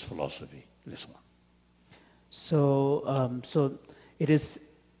 Buddhist philosophy. Listen. So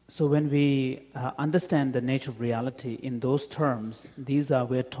when we understand the nature of reality in those terms,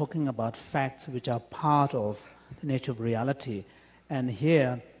 we're talking about facts which are part of the nature of reality. And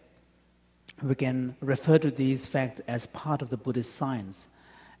here we can refer to these facts as part of the Buddhist science.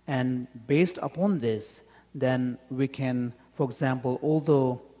 And based upon this, then we can, for example,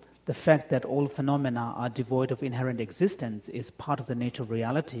 although the fact that all phenomena are devoid of inherent existence is part of the nature of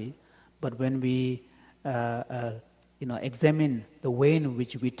reality, but when we examine the way in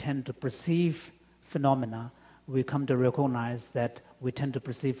which we tend to perceive phenomena, we come to recognize that we tend to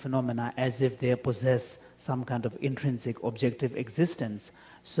perceive phenomena as if they possess some kind of intrinsic objective existence.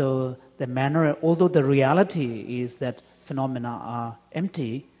 So the manner, although the reality is that phenomena are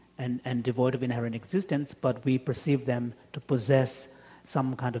empty and devoid of inherent existence, but we perceive them to possess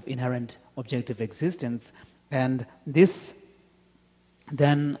some kind of inherent objective existence. And this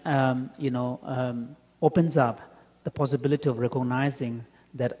then, opens up the possibility of recognizing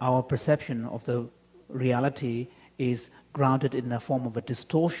that our perception of the reality is grounded in a form of a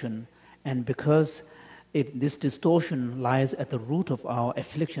distortion, and because this distortion lies at the root of our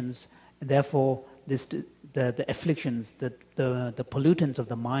afflictions, and therefore the afflictions, the pollutants of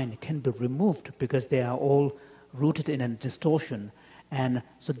the mind can be removed because they are all rooted in a distortion. And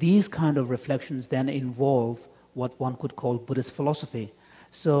so these kind of reflections then involve what one could call Buddhist philosophy.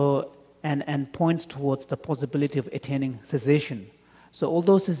 So, and points towards the possibility of attaining cessation. So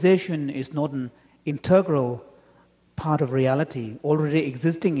although cessation is not an integral part of reality already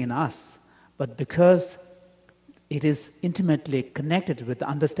existing in us, but because it is intimately connected with the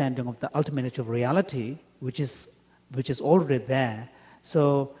understanding of the ultimate nature of reality, which is already there,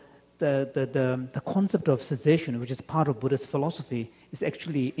 so the concept of cessation, which is part of Buddhist philosophy, is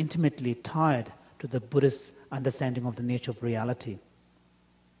actually intimately tied to the Buddhist understanding of the nature of reality.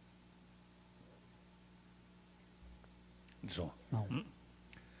 So,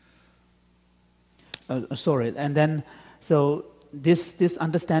 sorry, and then so this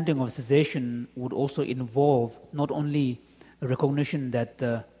understanding of cessation would also involve not only a recognition that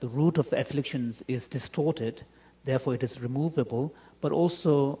the root of the afflictions is distorted, therefore it is removable, but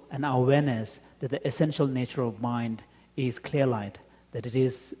also an awareness that the essential nature of mind is clear light, that it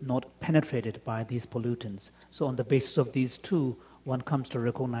is not penetrated by these pollutants. So on the basis of these two, one comes to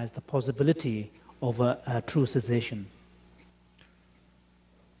recognize the possibility of a true cessation.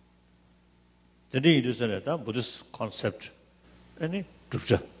 Today is a Buddhist concept. Any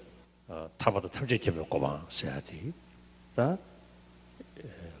trupja, Tabata Tabjekib Koban Seati, the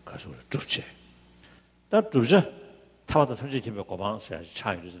Kasur Trupche. That Trupja, Tabata Tabjekib Koban says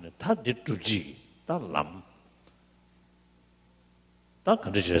Chinese in it, that did Truji, that lam. That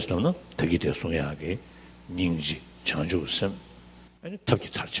country just no, Tagita Suyagi, Ningji, Chanju Sem, and Taki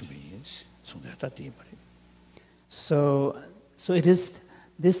Touch means, so that So it is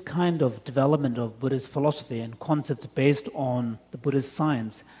this kind of development of Buddhist philosophy and concepts based on the Buddhist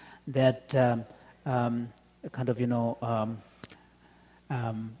science that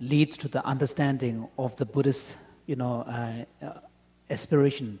leads to the understanding of the Buddhist,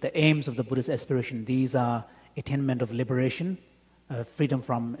 aspiration, the aims of the Buddhist aspiration. These are attainment of liberation, freedom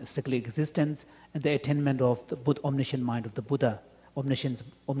from cyclic existence, and the attainment of the omniscient mind of the Buddha,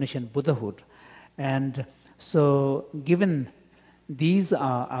 omniscient Buddhahood. And so given these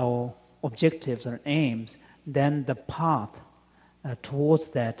are our objectives or aims, then the path towards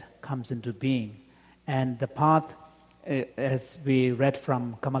that comes into being. And the path, as we read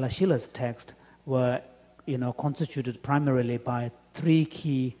from Kamalashila's text, were constituted primarily by three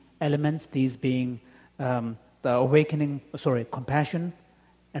key elements, these being compassion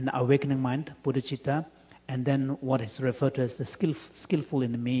and awakening mind, bodhicitta, and then what is referred to as the skillful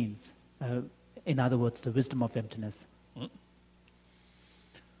in the means, in other words, the wisdom of emptiness.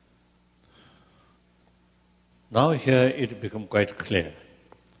 Now here it becomes quite clear,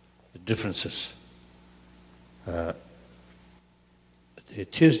 the differences. The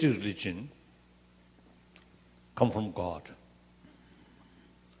theistic religion come from God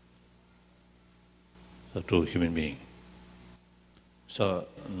to human being. So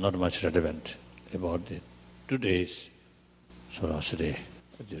not much relevant about the today's the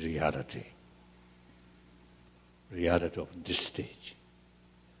reality of this stage.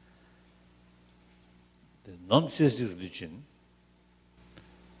 The non-theistic religion,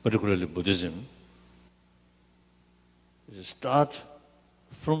 particularly Buddhism, is start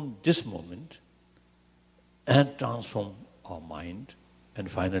from this moment and transform our mind and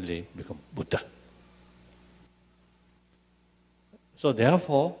finally become Buddha. So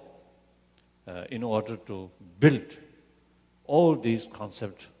therefore, in order to build all these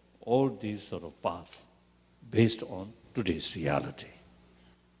concepts, all these sort of paths based on today's reality.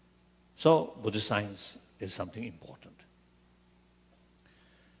 So Buddhist science is something important.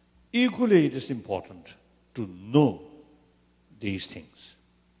 Equally, it is important to know these things.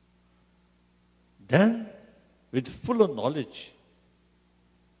 Then, with fuller knowledge,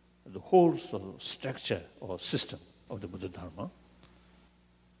 the whole sort of structure or system of the Buddha Dharma,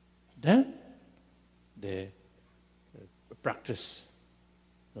 then they practice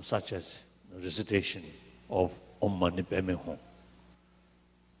such as recitation of Om Mani Padme Hum.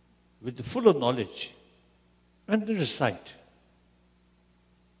 With the fuller knowledge, when they recite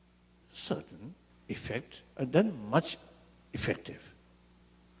certain effect, and then much effective.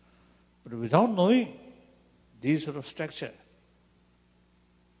 But without knowing these sort of structure,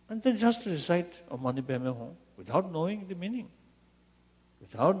 and then just recite Om Mani Padme Hum without knowing the meaning,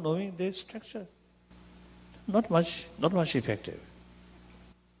 without knowing the structure, not much effective.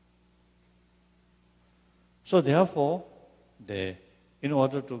 So therefore, in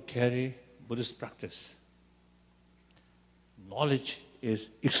order to carry Buddhist practice, knowledge is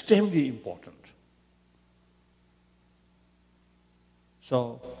extremely important.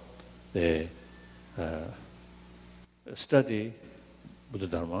 So the study Buddha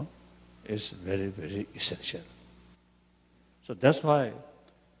Dharma is very, very essential. So that's why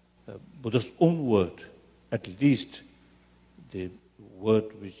Buddha's own word, at least the word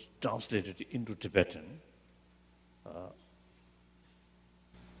which translated into Tibetan,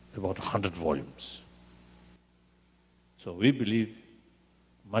 about 100 volumes. So we believe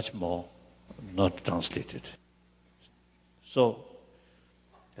much more not translated. So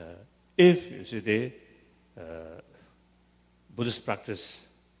if you see the Buddhist practice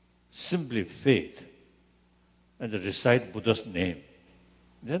simply faith and recite Buddha's name,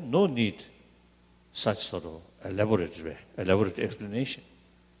 then no need such sort of elaborate explanation.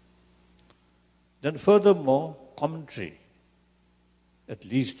 Then furthermore, commentary, at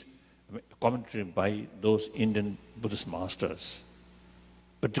least commentary by those Indian Buddhist masters,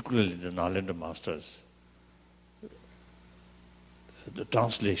 particularly the Nalanda masters, the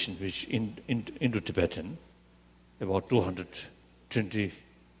translation which into Tibetan, about 220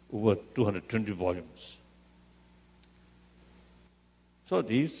 volumes. So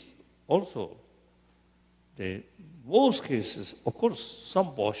these also, most cases, of course,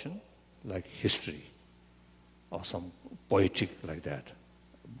 some portion like history or some poetic like that,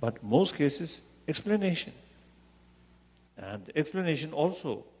 but most cases explanation. And explanation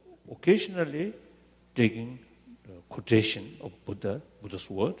also occasionally taking quotation of Buddha's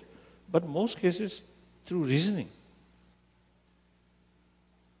word, but most cases through reasoning.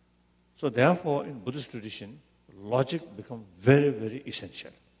 So therefore, in Buddhist tradition, logic becomes very, very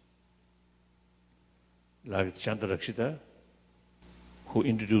essential. Like Chandarakshita, who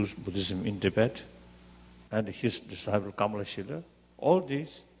introduced Buddhism in Tibet, and his disciple Kamalashila, all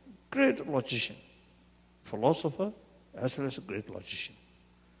these great logician, philosopher as well as a great logician.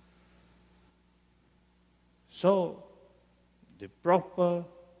 So the proper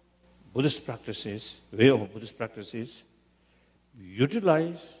Buddhist practices, way of Buddhist practices,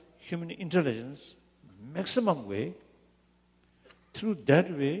 utilize human intelligence maximum way, through that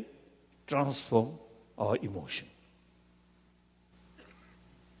way transform our emotion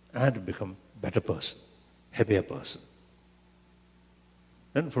and become better person, happier person.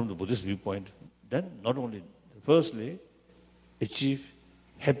 Then from the Buddhist viewpoint, then not only, firstly, achieve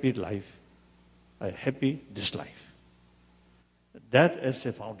happy life, a happy this life. That as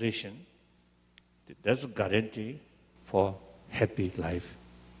a foundation, that's a guarantee for happy life.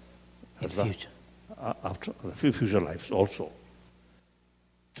 In future. After future lives also.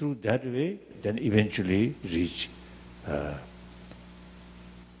 Through that way, then eventually reach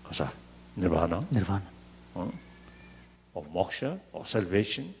nirvana. Nirvana. Or moksha, or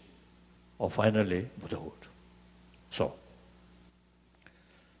salvation, or finally Buddhahood. So,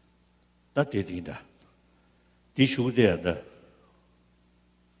 that is the issue there.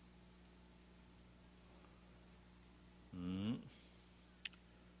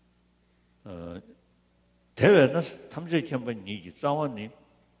 대외는 탐지 캠번 니기 싸워니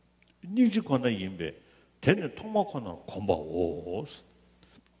니지 거나 임베 대는 통목하는 공부오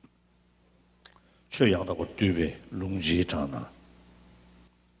최양다고 뒤에 룽지잖아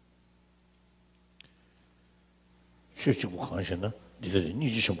최지구 강신은 니들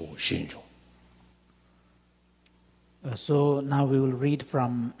니지 뭐 신종. So now we will read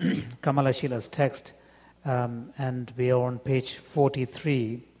from Kamalashila's text, and we are on page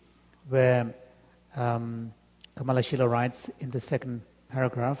 43, where Kamalashila writes in the second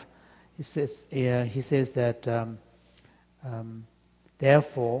paragraph. He says that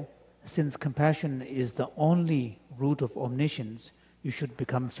therefore, since compassion is the only root of omniscience, you should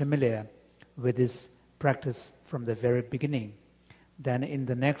become familiar with this practice from the very beginning. Then in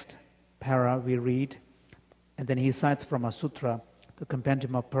the next para we read, and then he cites from a sutra, the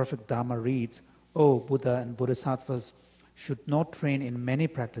Compendium of Perfect Dharma reads, "O Buddha and Bodhisattvas should not train in many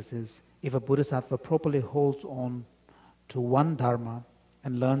practices. If a Bodhisattva properly holds on to one Dharma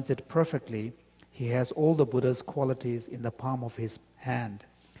and learns it perfectly, he has all the Buddha's qualities in the palm of his hand.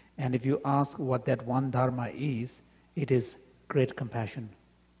 And if you ask what that one Dharma is, it is great compassion."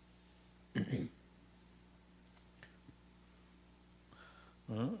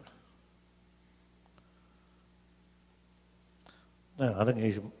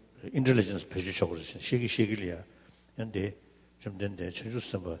 인텔리전스 배주적으로 시기리야. 근데 좀 된데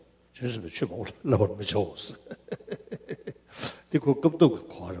제주스버 좀 올라버면 좋았어. 그 급도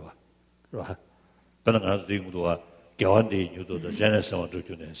거라. 그러나 그런 가서 되고도 교환대 유도도 제네스와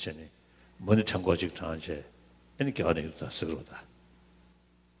도교는 세네. 뭔 참고직 장한세. 아니 교환대 유도 쓰거다.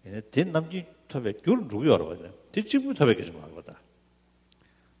 얘네 된 남기 탑에 귤 누구 알아봐요. 뒤집부 탑에 계속 말거다.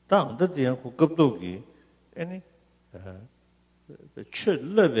 당 안데야 그 급도기 아니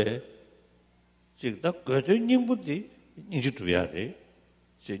최럽에 지금 그저 님부디 니주도야래.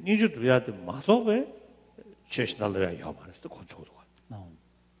 제 니주도야데 마소베 최신날래야 야마스도 고초도.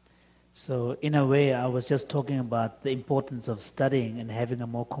 So in a way, I was just talking about the importance of studying and having a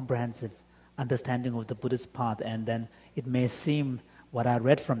more comprehensive understanding of the Buddhist path, and then it may seem what I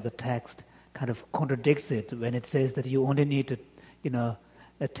read from the text kind of contradicts it when it says that you only need to,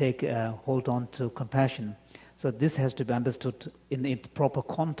 hold on to compassion. So this has to be understood in its proper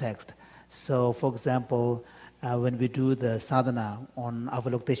context. So, for example, when we do the sadhana on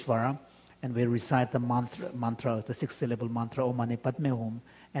Avalokiteshvara, and we recite the mantra, the 6-syllable mantra, Om Mani Padme Hum,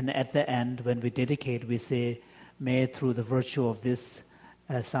 and at the end, when we dedicate, we say, may through the virtue of this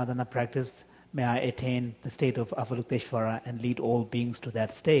sadhana practice, may I attain the state of Avalokiteshvara and lead all beings to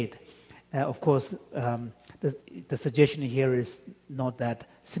that state. Of course, the suggestion here is not that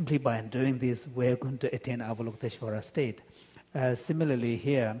simply by doing this, we're going to attain Avalokiteshvara state. Similarly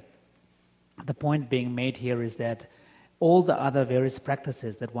here, the point being made here is that all the other various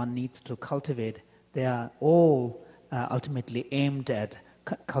practices that one needs to cultivate, they are all ultimately aimed at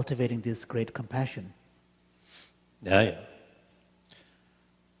cultivating this great compassion. Yeah.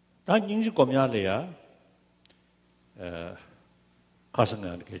 단 인지 고민하려야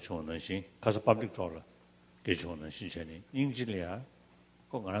가성을 개조하는 신, 가서 public 조를 개조하는 신체니 인지려야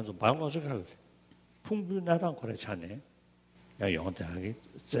꼭 안아서 바로서가 풍부나랑 거래 차네. 야 영대하게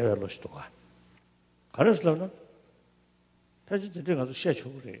제외로시도가. 가르스로는 다지들이 가서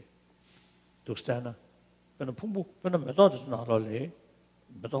시야초 그래. 독스타나 그는 풍부 그는 메도드 나라래.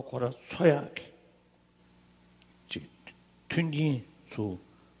 메도 거라 소야게. 지 튼기 수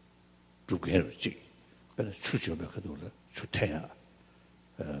주게르지. 그는 추주가 그도를 주태야.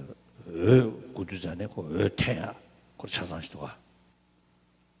 구두잔에 그 태야. 그 차산시도가.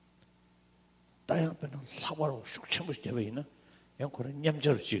 다양한 사과로 슉 쳐서 되어 있는 양코는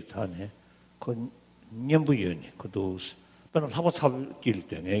냠저지 타네. 그 냠부연이 그도 그는 하고 잡길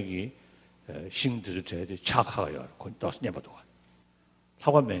때내기 신들 제대 착하여 그 다스 냠바도.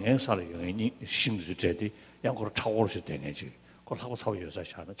 하고 맹행사의 영인이 신들 제대 양코를 차고르시 되네지. 그 하고 사회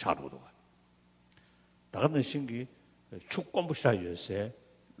여사샤는 자루도. 다른 신기 축권부시라 요새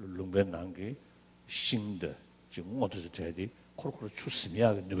룸벤난기 신들 지금 어디서 제대 코르코르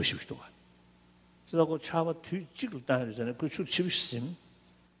추스미야 느것이도. 그래서 그 차와 뒤찍을 따르잖아요. 그 추치심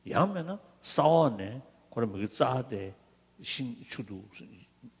양면은 싸워네. 그러면 그 짜대 신 추도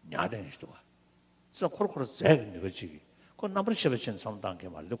야대니도. 그래서 코르코르 재는 거지. 그 남을 셔버친 상당게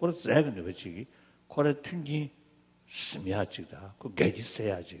말도 그걸 재는 거지. 코레 튕기 스미야지다. 그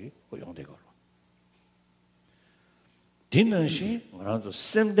개지세야지. 그 용대걸로. 디는시 뭐라도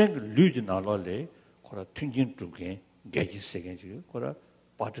샘된 류지 나로래. 코라 튕긴 쪽에 개지세게지. 코라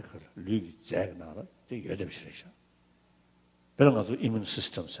particle 류기 재나라. 되 여덟시래셔. 그런 가서 이문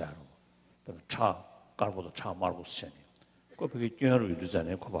시스템 사로. 차 깔보다 차 말고 쓰니. 그 그게 뛰어를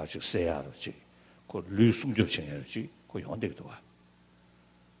이루잖아요. 그 바식 세야로지. 그 류숨접칭해야지. 그 용대기도 와.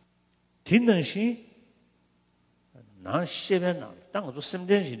 뒷는시 난 시베나 땅도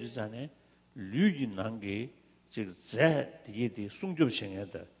샘된시 이루잖아요. 류기 난게 지금 제 뒤에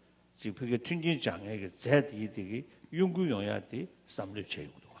숨접칭해다. 지금 그게 튕긴장에 제 뒤에 용구용야디 삼류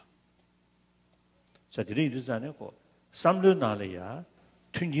제고도 와. 자, 들이 이루잖아요. 그 삼류 나래야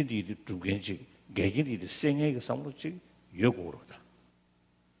튕긴디 두겐지 개긴디 생애가 삼류지 여고로다.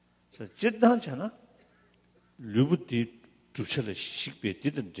 그래서 짓다잖아. 류부디 주체의 식배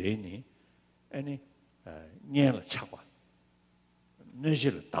되던 데니 아니 년을 차고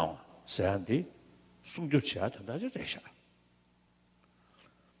늦을 다운 세한디 숨겨치야 된다죠 대샤.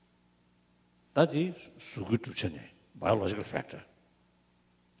 다디 수구 주체네 biological factor.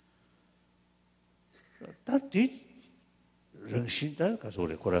 다디 정신다 가서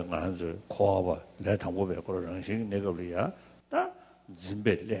우리 그런 안주 코아바 내 당고배 그런 정신 내가 우리야 다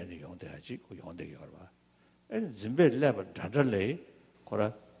짐벨레는 용대하지 그 용대기 알아. 에 짐벨레버 다들레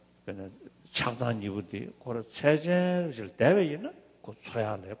그런 그는 창단 이부디 그런 체제를 대외에는 그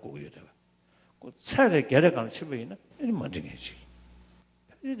소야래 고유다. 그 차례 개래가는 집에는 이 먼저겠지.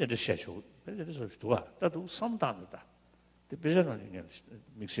 이제도 시작하고 이제도 도와. 나도 삼단다. 대표자는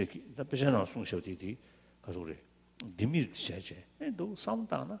믹스기 대표자는 송셔디디 가서 우리 디밀 시작해. 너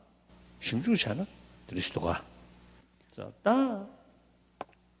삼단나 심주잖아. 들으시도가. 자,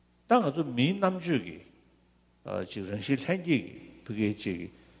 땅아주 민남주기 지금 현실 행기 그게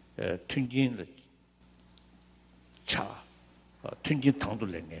지금 튕긴 차 튕긴 당도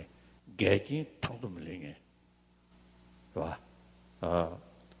랭에 개진 당도 물랭에 봐.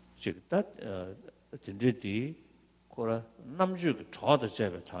 지금 딱 진짜디 고라 남주 저도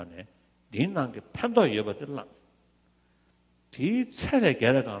제가 전에 린난게 판도 여버들라 뒤 차례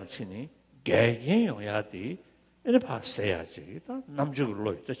개라가는 치니 개진 용야디 이래 봤어야지.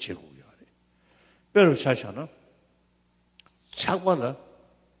 남주로 있다 제국이야. 별로 차샤는 차과라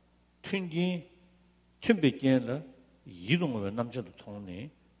튕긴 튕백견을 이동을 남자도 통니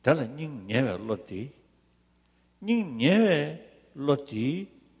달은 닝녀에 로티 닝녀에 로티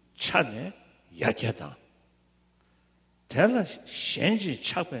차네 약하다. 달은 현지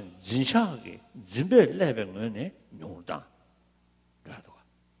차변 진샤하게 진배 레벨에 용다. 그래도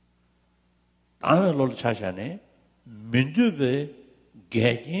다음에 로 차샤네 민두베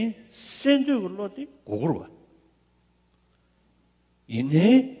개긴 센두글로디 고구르와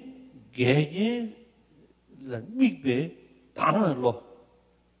이네 개긴 라 미베 다음으로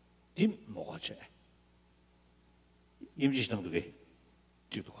딤 먹어제 임지시당도게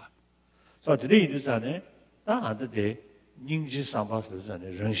지도가 그래서 이르잖아요 다 안데 닝지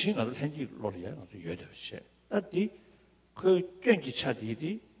삼바스잖아요 정신을 현지 로리야 아주 여덟시 다디 그 경기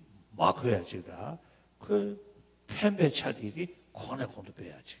차디디 마크야지다 그 팬배 차디디 코네 콘도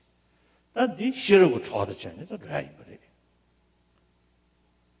빼야지. 난네 싫어고 좋아하잖아요. 또 라이브래.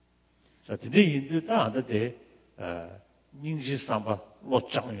 자, 근데 인도 다 안데 닝지 삼바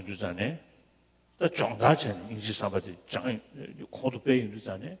로장 유잖아요. 또 정다전 닝지 삼바디 장 콘도 빼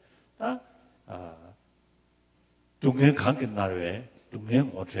유잖아요. 다 동행 관계 날에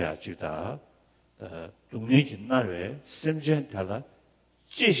동행 어쩌야지다. 동행 날에 심전 달라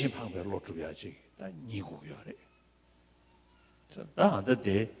제시 방법으로 줘야지. 다 니고요래. 다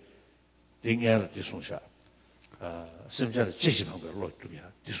안데 딩야를 디송샤 심자를 제시 방법으로 줘야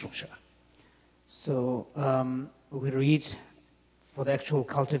디송샤. So we read for the actual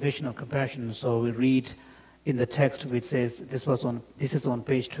cultivation of compassion. So we read in the text which says this is on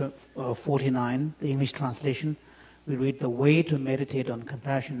page 49, the English translation. We read the way to meditate on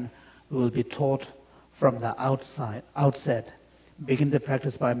compassion will be taught from the outset. begin the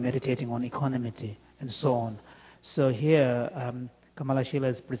practice by meditating on equanimity, and so on. So here, Kamala Shila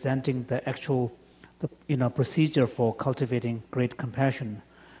is presenting the actual procedure for cultivating great compassion.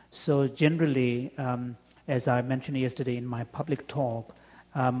 So generally, as I mentioned yesterday in my public talk,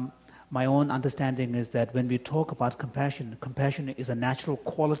 my own understanding is that when we talk about compassion, compassion is a natural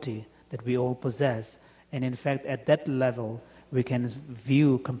quality that we all possess. And in fact, at that level, we can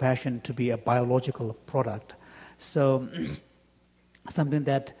view compassion to be a biological product. So something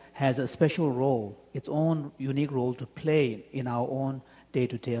that has a special role, its own unique role to play in our own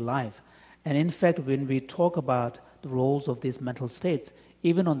day-to-day life. And in fact, when we talk about the roles of these mental states,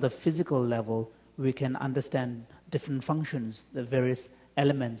 even on the physical level, we can understand different functions, the various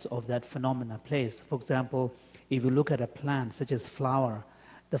elements of that phenomena plays. For example, if you look at a plant such as flower,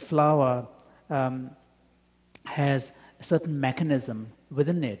 the flower has a certain mechanism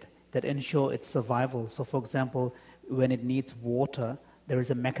within it that ensure its survival. So for example, when it needs water, there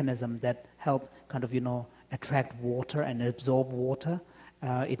is a mechanism that help attract water and absorb water.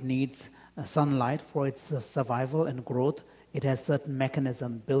 It needs sunlight for its survival and growth. It has certain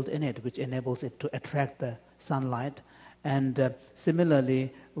mechanism built in it which enables it to attract the sunlight. And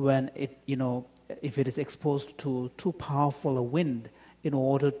similarly, when it, if it is exposed to too powerful a wind, in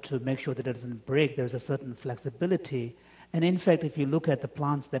order to make sure that it doesn't break, there's a certain flexibility. And in fact, if you look at the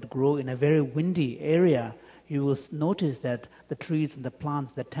plants that grow in a very windy area, you will notice that the trees and the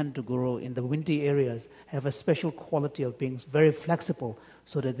plants that tend to grow in the windy areas have a special quality of being very flexible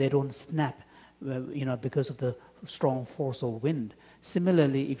so that they don't snap, because of the strong force of wind.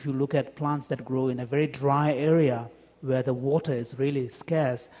 Similarly, if you look at plants that grow in a very dry area where the water is really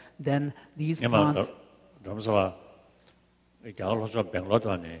scarce, then these plants...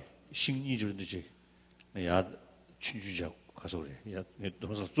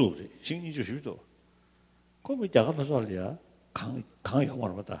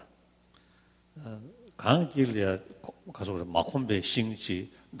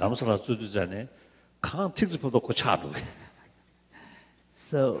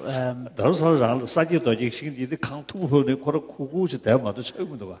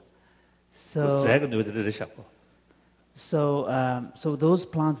 So those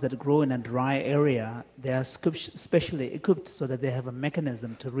plants that grow in a dry area, they are specially equipped so that they have a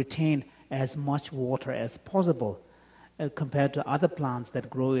mechanism to retain as much water as possible, compared to other plants that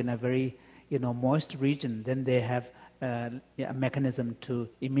grow in a very moist region. Then they have a mechanism to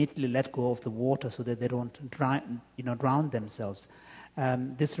immediately let go of the water so that they don't drown themselves.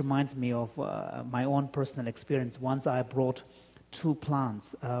 This reminds me of my own personal experience. Once I brought two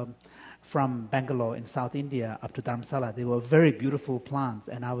plants from Bangalore in South India up to Dharamsala. They were very beautiful plants,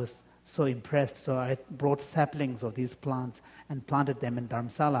 and I was so impressed. So I brought saplings of these plants and planted them in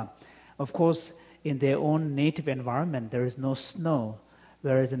Dharamsala. Of course, in their own native environment, there is no snow,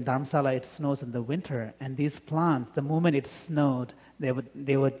 whereas in Dharamsala it snows in the winter. And these plants, the moment it snowed,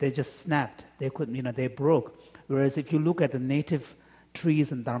 they just snapped. They couldn't, they broke. Whereas if you look at the native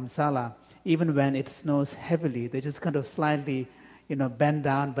trees in Dharamsala, even when it snows heavily, they just kind of slightly bend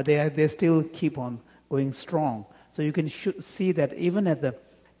down, but they still keep on going strong. So you can see that even at the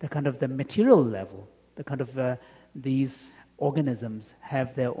the material level, these organisms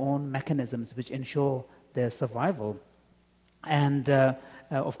have their own mechanisms which ensure their survival. And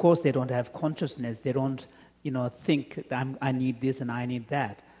of course, they don't have consciousness. They don't, think I need this and I need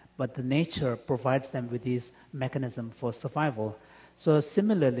that. But the nature provides them with this mechanism for survival. So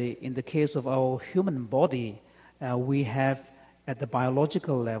similarly, in the case of our human body, we have at the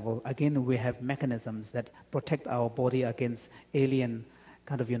biological level, again, we have mechanisms that protect our body against alien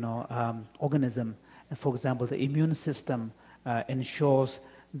organism. For example, the immune system ensures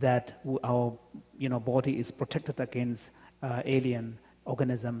that our body is protected against alien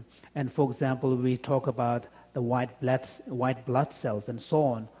organism. And for example, we talk about the white blood cells and so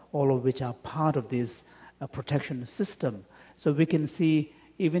on, all of which are part of this protection system. So we can see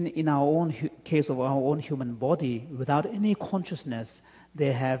even in our own case of our own human body, without any consciousness,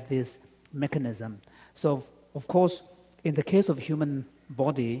 they have this mechanism. So, of course, in the case of human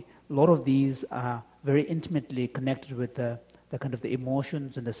body, a lot of these are very intimately connected with the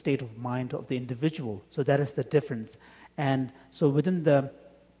emotions and the state of mind of the individual. So that is the difference. And so within the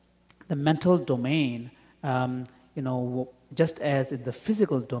mental domain, just as in the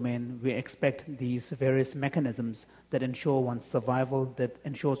physical domain, we expect these various mechanisms that ensure one's survival, that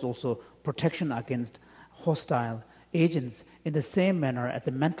ensures also protection against hostile agents. In the same manner, at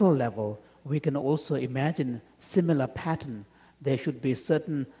the mental level, we can also imagine similar pattern. There should be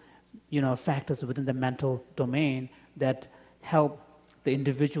certain, factors within the mental domain that help the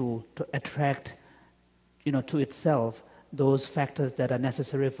individual to attract, to itself those factors that are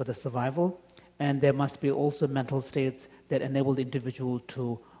necessary for the survival, and there must be also mental states that enable the individual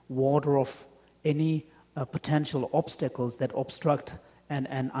to ward off any potential obstacles that obstruct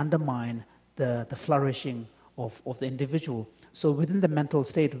and undermine the flourishing of the individual. So within the mental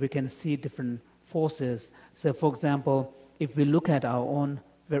state, we can see different forces. So for example, if we look at our own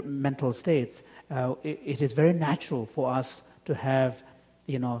mental states, it is very natural for us to have,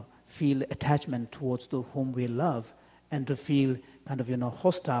 feel attachment towards whom we love, and to feel kind of,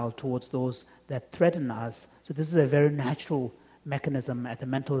 hostile towards those that threaten us. So this is a very natural mechanism at the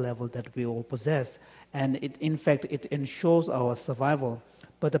mental level that we all possess. And in fact, it ensures our survival.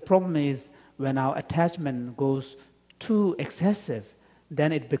 But the problem is when our attachment goes too excessive,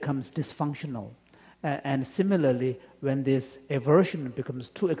 then it becomes dysfunctional. And similarly, when this aversion becomes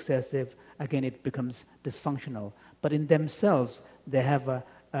too excessive, again, it becomes dysfunctional. But in themselves, they have a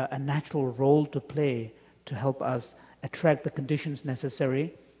natural role to play to help us attract the conditions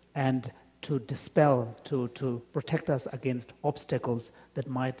necessary and to dispel, to protect us against obstacles that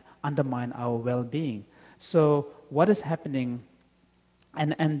might undermine our well-being. So what is happening,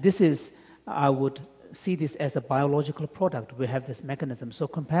 and this is, I would see this as a biological product. We have this mechanism. So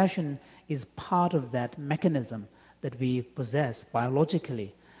compassion is part of that mechanism that we possess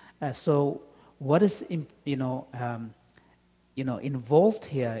biologically. So what is involved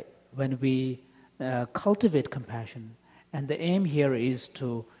here when we cultivate compassion, and the aim here is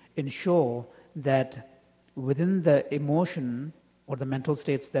to ensure that within the emotion or the mental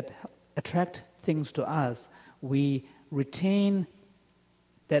states that attract things to us, we retain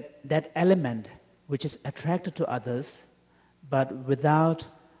that element which is attracted to others, but without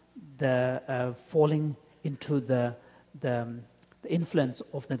the falling into the influence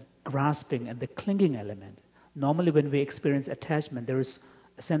of the grasping and the clinging element. Normally when we experience attachment, there is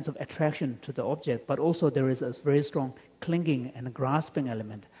a sense of attraction to the object, but also there is a very strong clinging and grasping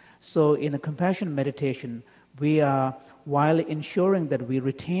element. So in a compassion meditation, we are, while ensuring that we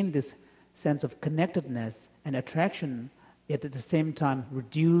retain this sense of connectedness and attraction, yet at the same time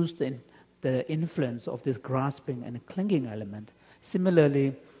reduce the influence of this grasping and clinging element.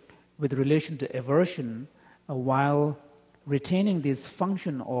 Similarly, with relation to aversion, while retaining this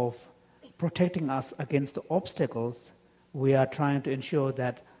function of protecting us against obstacles, we are trying to ensure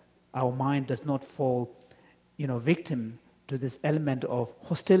that our mind does not fall, victim to this element of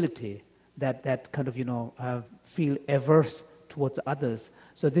hostility, that kind of, feel averse towards others.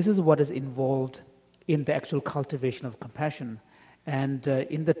 So this is what is involved in the actual cultivation of compassion. And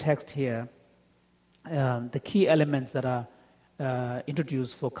in the text here, the key elements that are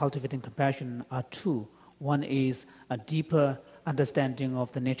introduced for cultivating compassion are two. One is a deeper understanding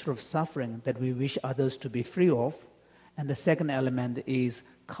of the nature of suffering that we wish others to be free of. And the second element is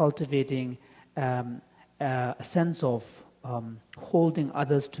cultivating a sense of holding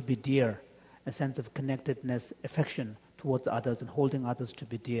others to be dear, a sense of connectedness, affection towards others, and holding others to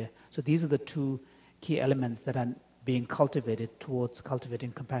be dear. So these are the two key elements that are being cultivated towards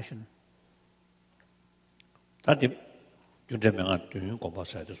cultivating compassion.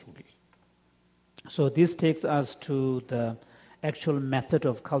 So this takes us to the actual method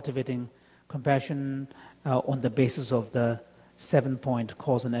of cultivating compassion on the basis of the 7-point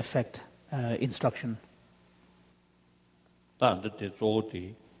cause and effect instruction.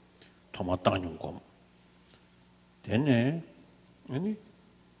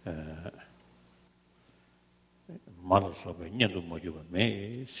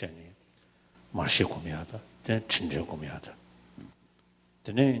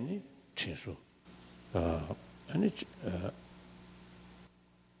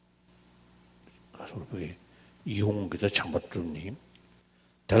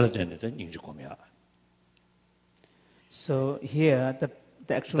 So here the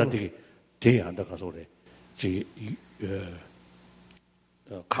actual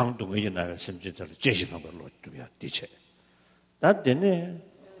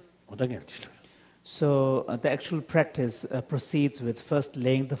So the actual practice proceeds with first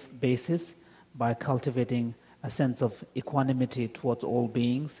laying the basis by cultivating a sense of equanimity towards all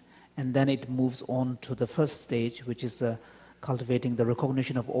beings, and then it moves on to the first stage, which is cultivating the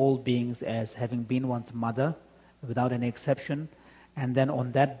recognition of all beings as having been one's mother, without any exception, and then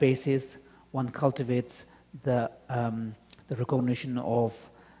on that basis, one cultivates the recognition of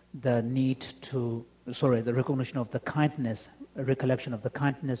the the recognition of the kindness, a recollection of the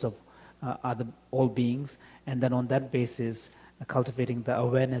kindness of all beings, and then on that basis, cultivating the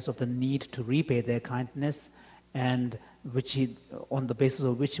awareness of the need to repay their kindness, and on the basis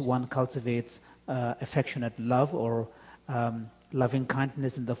of which one cultivates affectionate love or loving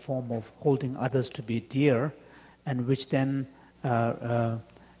kindness in the form of holding others to be dear. and which then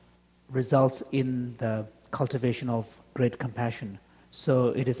results in the cultivation of great compassion. So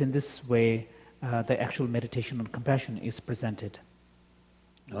it is in this way the actual meditation on compassion is presented.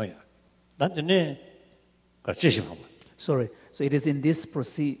 Oh yeah. Sorry. So it is in this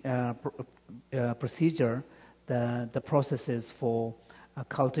procedure the processes for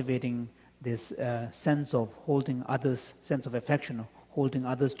cultivating this sense of holding others, sense of affection, holding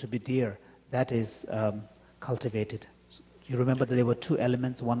others to be dear, that is cultivated. You remember that there were two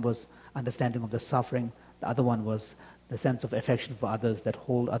elements. One was understanding of the suffering. The other one was the sense of affection for others that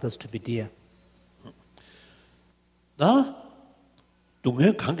hold others to be dear. 다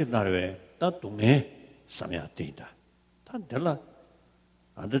동해 관계 나라에 다 동해 삼야 된다. 다 될라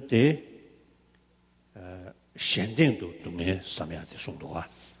안데 현대도 동해 삼야 돼 송도가.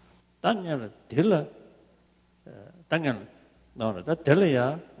 당연히 될라 당연 나는 다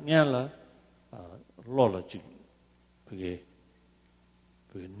될래야 냐라 로로지 그게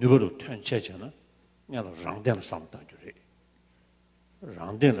그 누버로 편체잖아. 냐라 랑된 삼다 주래.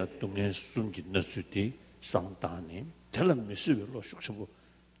 랑된라 동해 숨기 넣을때 삼다니 될라 미스별로 쇼쇼고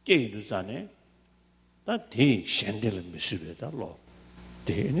깨이르잖아. 다대 현대를 미스별다로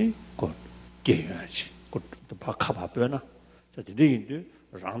대니 곧 깨야지. 곧또 바카바변아. 저 디디인데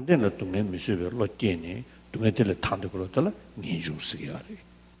랑된라 동해 미스별로 깨니 동해들 탄득으로들 니주스기야리.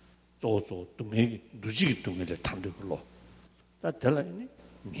 조조 동해 누지기 동해를 탄득으로 다 될라니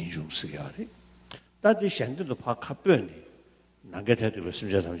니주스기야리. 다디 현대도 바카변이 나게 되도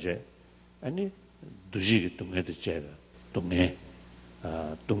심지어서 아니 두지기 동해도 제가 동해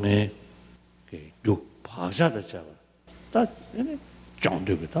동해 그 파자다 잡아 다 아니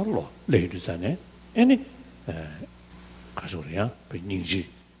정도가 달로 레이드잖아 아니 가소리야 닝지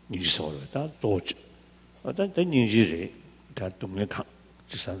닝소다 조지 어떤 닝지리 다 동해 강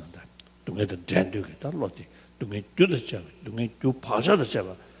지산다 동해도 잔도가 달로지 동해 쭈다 잡아 동해 쭈 파자다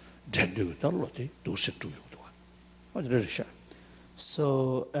잡아 잔도가 달로지 도시 주요도 어디서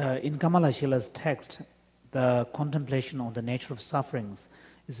So, in Kamala Shila's text, the contemplation on the nature of sufferings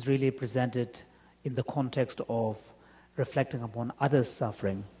is really presented in the context of reflecting upon others'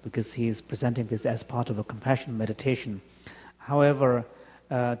 suffering, because he is presenting this as part of a compassion meditation. However,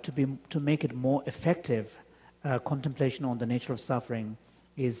 to make it more effective, contemplation on the nature of suffering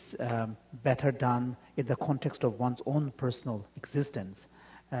is better done in the context of one's own personal existence,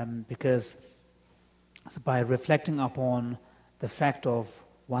 because by reflecting upon the fact of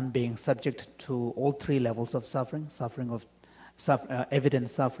one being subject to all three levels of suffering, suffering of evident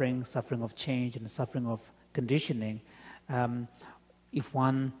suffering, suffering of change, and suffering of conditioning, if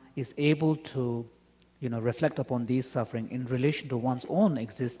one is able to, reflect upon these suffering in relation to one's own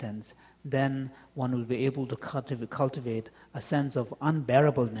existence, then one will be able to cultivate a sense of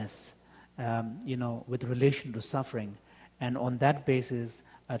unbearableness, with relation to suffering, and on that basis,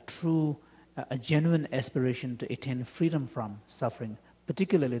 a genuine aspiration to attain freedom from suffering,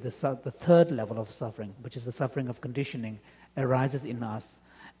 particularly the third level of suffering, which is the suffering of conditioning, arises in us.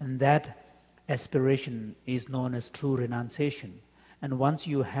 And that aspiration is known as true renunciation. And once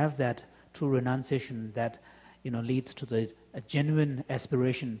you have that true renunciation that leads to a genuine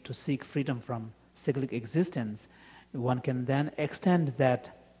aspiration to seek freedom from cyclic existence, one can then extend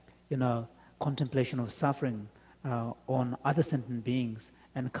that contemplation of suffering on other sentient beings,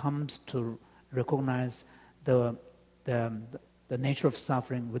 and comes to recognize the nature of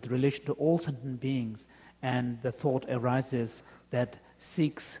suffering with relation to all sentient beings, and the thought arises that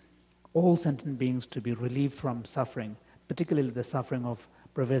seeks all sentient beings to be relieved from suffering, particularly the suffering of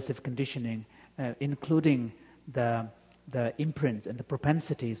pervasive conditioning, including the imprints and the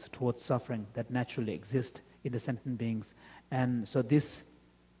propensities towards suffering that naturally exist in the sentient beings. And so this,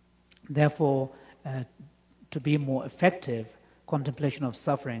 therefore, to be more effective, contemplation of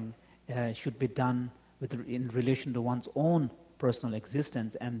suffering should be done in relation to one's own personal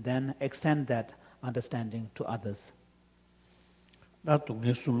existence, and then extend that understanding to others. 나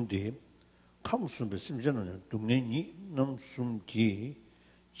동네 숨디 감숨에 심전은 동네니 넘숨기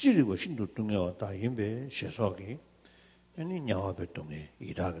지리고 신도 동네와 다 임베 셰서기 아니 냐와베 동네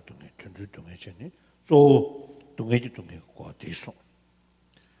이다가 동네 전주 동네 전에 또 동네지 동네 과 대소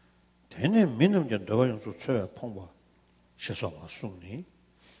대내 민음전 너가 용수 쳐야 통과 셰서가 숨니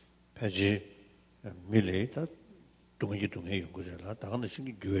배지 밀레다 동네지 동네 연구자라 다가는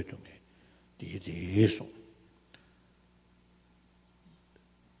신기 교회 동네 디디소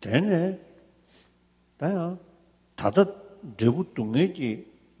대내 다야 다다 대부 동네지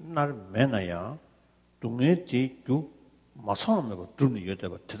날 매나야 동네지 주 마상하고 좀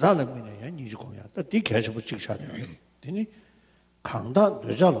여자가 대단하면야 니지고야 또 계속 찍셔야 돼. 되니 강다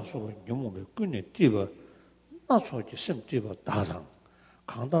여자로서 용모에 끈에 띠버 나소지 심지바 다상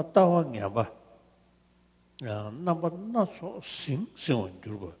강다 따와 냐바 남바 나소 신원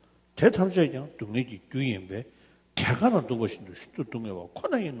줄고 대탐제장 동네지 규인배 개가는 두고 신도 수도 동네와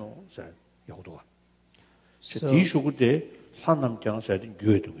코나이노 자 야고도가 디쇼구데 한남장사의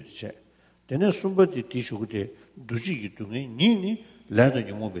교회동이지 되는 순버지 디쇼구데 누지기 동네 니니 라도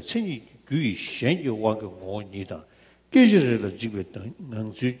용모배 천이 규이 현지 와가 모니다 계지를 지겠던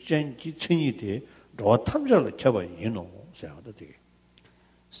능수전지 천이데 로 탐자를 켜봐 이노 자도 되게.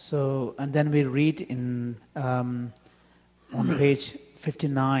 So, and then we read in on page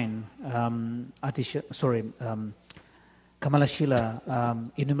 59,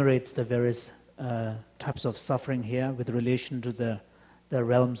 Kamalashila enumerates the various types of suffering here with relation to the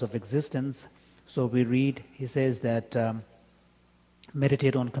realms of existence. So we read, he says that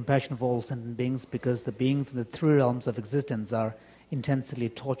meditate on compassion for all sentient beings because the beings in the three realms of existence are intensely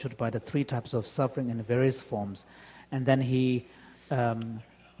tortured by the three types of suffering in various forms. And then he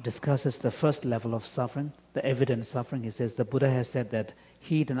discusses the first level of suffering, the evident suffering. He says the Buddha has said that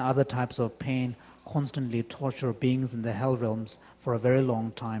heat and other types of pain constantly torture beings in the hell realms for a very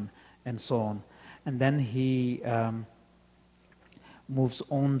long time, and so on. And then he moves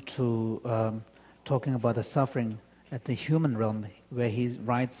on to talking about the suffering at the human realm, where he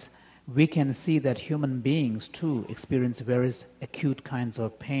writes, we can see that human beings too experience various acute kinds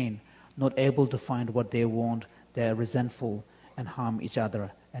of pain, not able to find what they want, they are resentful and harm each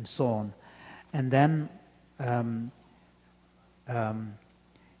other, and so on. And then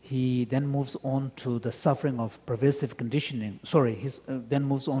he then moves on to the suffering of pervasive conditioning. He then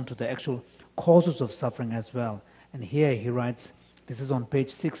moves on to the actual causes of suffering as well. And here he writes, this is on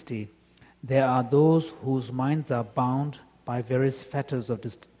page 60, there are those whose minds are bound by various fetters of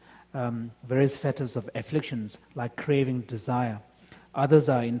afflictions, like craving, desire. Others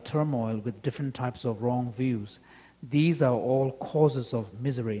are in turmoil with different types of wrong views. These are all causes of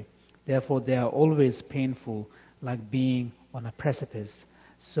misery. Therefore, they are always painful, like being on a precipice.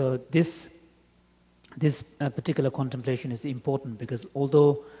 So this particular contemplation is important because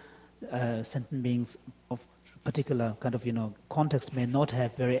although sentient beings of particular kind of context may not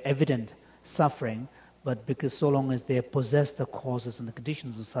have very evident suffering, but because so long as they possess the causes and the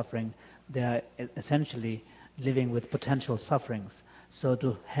conditions of suffering, they are essentially living with potential sufferings. So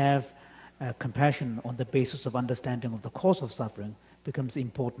to have compassion on the basis of understanding of the cause of suffering becomes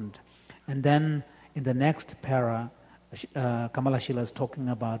important. And then in the next para, Kamalashila is talking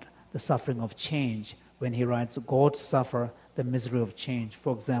about the suffering of change when he writes, gods suffer the misery of change.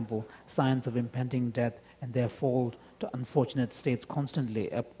 For example, signs of impending death and their fall to unfortunate states constantly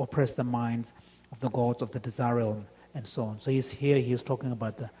oppress the minds of the gods of the desire realm, and so on. So he's talking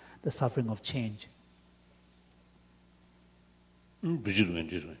about the suffering of change. And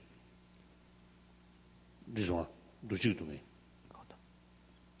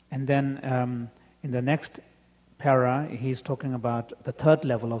then in the next para, he's talking about the third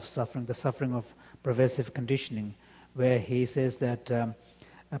level of suffering, the suffering of pervasive conditioning, where he says that a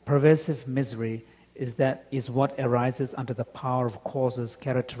pervasive misery is what arises under the power of causes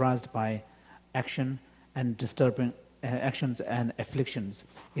characterized by action and disturbing actions and afflictions.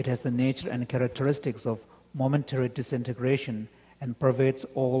 It has the nature and characteristics of momentary disintegration and pervades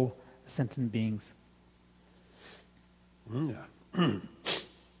all sentient beings.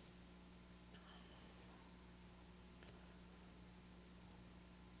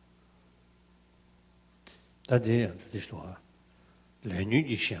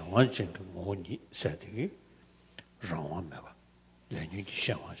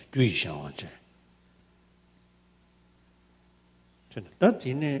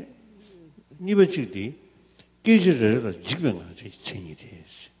 다디네 니버지디 계지를 지금은 전이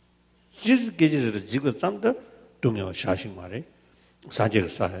되지. 계지를 지금 삼다 동요 샤싱 말에 사제를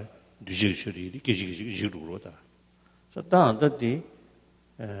사해 뒤질処리 계지기 지루로다. 그래서 다한다디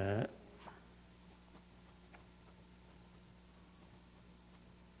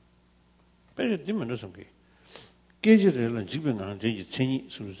빨리 되면 som게 계지를 지금은 전이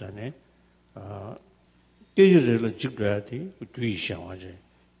수르잖아요. 계지를 지켜야 돼. 주의 상황에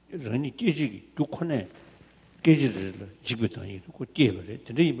人계지 교권에 계지를 지켜다니 그 깨버려.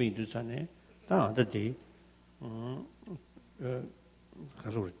 근데 이번에도 산에 다 안다데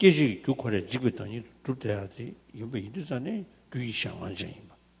가서 계지 교권에 지켜다니 줍돼야 돼. 이번에도 산에 주의 상황에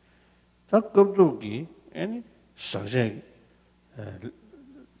다 급도기 아니 사제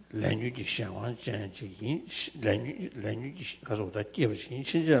랭귀지 상황에 지인 랭귀지 가서 다 깨버신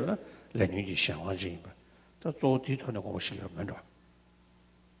신자라 랭귀지 상황에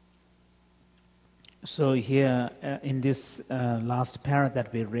So here in this last para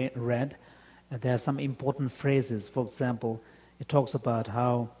that we read, there are some important phrases. For example, it talks about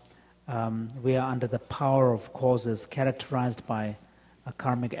how we are under the power of causes characterized by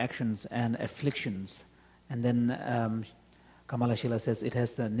karmic actions and afflictions. And then Kamala Shila says it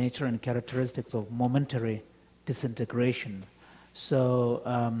has the nature and characteristics of momentary disintegration. So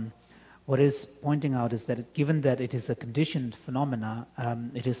what is pointing out is that given that it is a conditioned phenomena,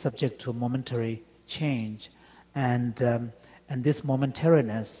 it is subject to momentary change, and this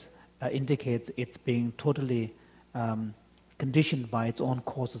momentariness indicates it's being totally conditioned by its own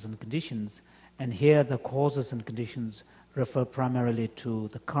causes and conditions. And here the causes and conditions refer primarily to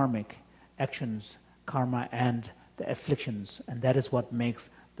the karmic actions, karma, and the afflictions, and that is what makes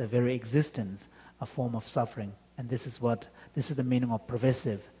the very existence a form of suffering. And this is the meaning of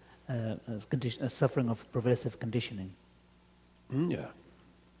pervasive suffering, of pervasive conditioning. Yeah.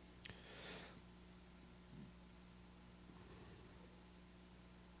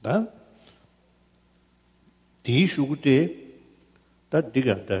 Da di shugute da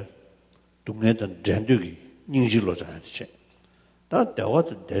diga da dunga da dendugi 닝지 lo 자체. 다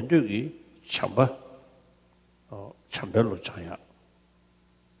대화도 dendugi chamba 참별로 자야.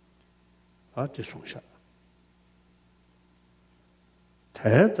 아티 송샤.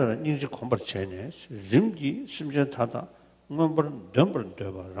 대다는 닝지 공부를 전에 림기 심지어 타다 응원벌은 덤벌은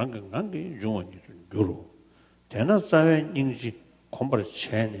되봐 랑강랑기 중원이 누로 대나 사회 닝지 공부를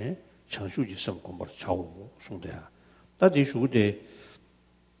전에 정수지 성 공부를 좌우 송대야. 다디 슈데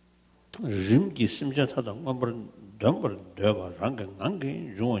림기 심지어 타다 응원벌은 덤벌은 되봐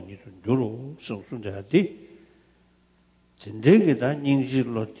랑강랑기 중원이 누로 송순대야디 진대게다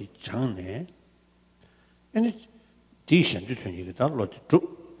닝지로 디 장내 아니 디 현주 되니까 다 로디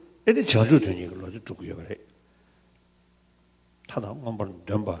쭉 애들 저주 되니까 로디 쭉이요 그래 타다 엄번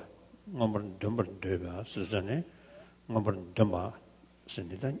덤바 엄번 덤번 되바 스전에 엄번 덤바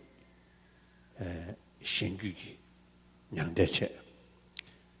신이다 신규기 양대체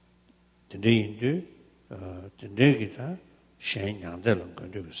진대인도 진대기다 신 양대는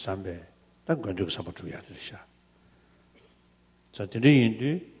건도 삼배 딱 건도 사버 줘야 되시야 자,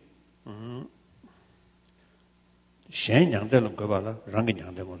 드리인도 셴 양대는 거 봐라. 랑게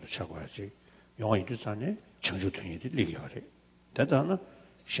양대면도 차고 하지. 영어인도 산에 청주통이들 리기하래. 대단한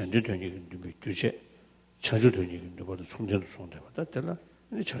셴주통이 좀 규제. 청주통이 누구도 송전도 송대 받다 때라.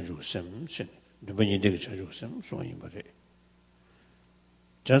 이 청주쌤 신. 누구니 되게 청주쌤 송이 말해.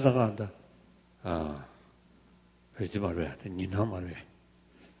 자다가 한다. 그러지 말아야 돼. 니나 말해.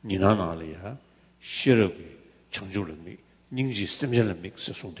 니나 나리야. 싫어게 청주를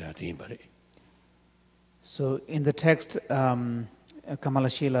So in the text, Kamala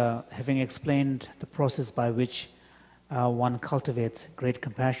Shila, having explained the process by which one cultivates great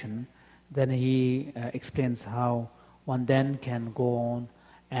compassion, then he explains how one then can go on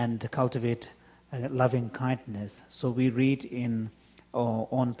and cultivate loving kindness. So we read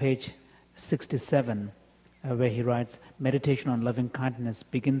on page 67, where he writes, meditation on loving kindness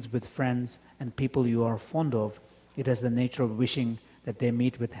begins with friends and people you are fond of. It has the nature of wishing that they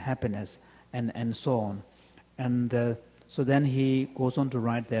meet with happiness, and so on. And so then he goes on to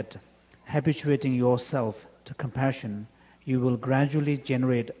write that habituating yourself to compassion, you will gradually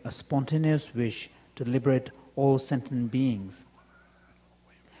generate a spontaneous wish to liberate all sentient beings.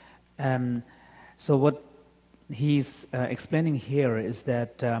 So what he's explaining here is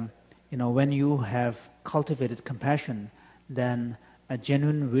that when you have cultivated compassion, then a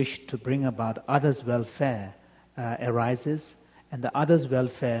genuine wish to bring about others' welfare arises, and the others'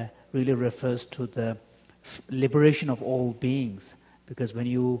 welfare really refers to the liberation of all beings, because when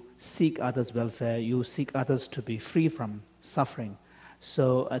you seek others' welfare, you seek others to be free from suffering.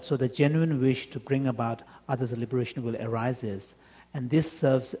 So the genuine wish to bring about others' liberation will arise, and this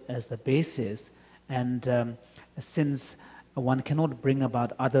serves as the basis. And since one cannot bring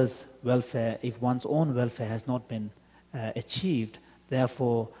about others' welfare if one's own welfare has not been achieved,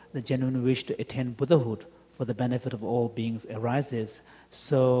 therefore the genuine wish to attain Buddhahood for the benefit of all beings arises.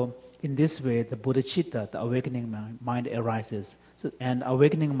 So in this way, the bodhicitta, the awakening mind arises. So, and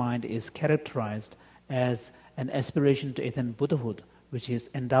awakening mind is characterized as an aspiration to attain Buddhahood, which is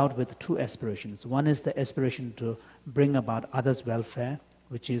endowed with two aspirations. One is the aspiration to bring about others' welfare,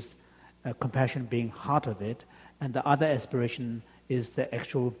 which is compassion being heart of it, and the other aspiration is the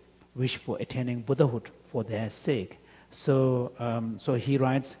actual wish for attaining Buddhahood for their sake. So he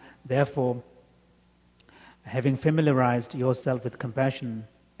writes, therefore, having familiarized yourself with compassion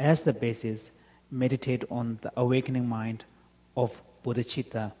as the basis, meditate on the awakening mind of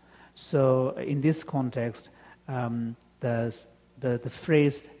bodhicitta. So in this context, the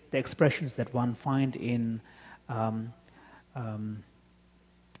phrase, the expressions that one find in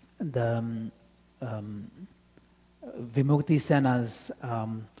the Vimukti Sena's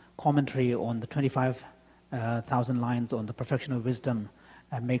commentary on the 25,000 lines on the perfection of wisdom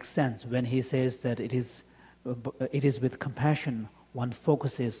makes sense when he says that it is with compassion one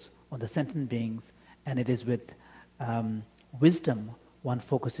focuses on the sentient beings, and it is with wisdom one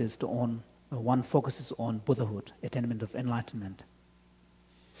focuses on Buddhahood, attainment of enlightenment.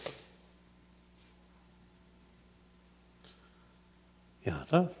 Yeah,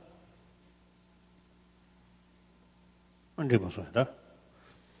 that. Andre Masada.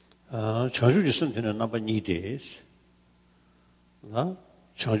 Chaju isn't in a number of days. La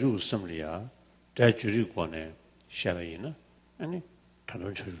Chaju Samlia, Tragedy Quane, Shavayina, and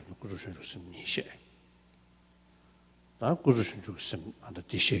Tanon Chaju Gurushan Sim Nisha. That Gurushan Sim and the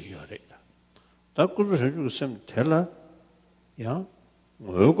Dishagiareta. That Gurushan Sim Tella, yeah,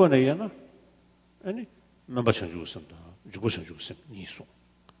 Mogonayana, and number Chaju Sim, Jugushan Sim Niso.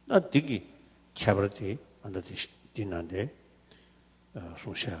 That Digi Cabrati and the Dinande.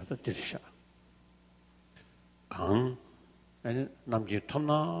 송샤다 디리샤 강 아니 남기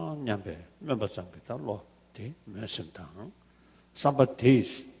톰나 냠베 멤버상게다 로데 메신당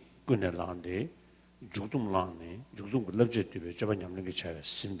사바데스 군엘란데 죽둠란네 죽둠 글럽제티베 저번 냠는 게 차에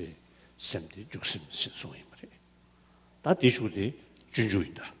심베 셈디 죽심 신소이 말이 다 디슈디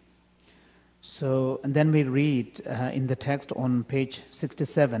준주인다. So, and then we read in the text on page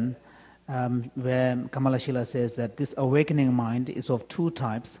 67 where Kamalashila says that this awakening mind is of two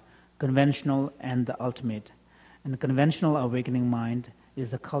types, conventional and the ultimate. And the conventional awakening mind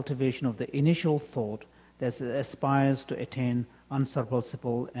is the cultivation of the initial thought that aspires to attain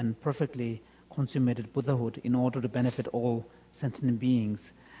unsurpassable and perfectly consummated Buddhahood in order to benefit all sentient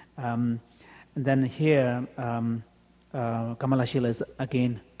beings. And then here, Kamalashila is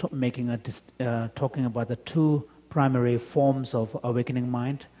again talking about the two primary forms of awakening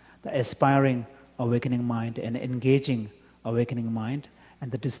mind, the aspiring awakening mind and engaging awakening mind,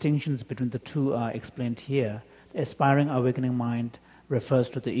 and the distinctions between the two are explained here. The aspiring awakening mind refers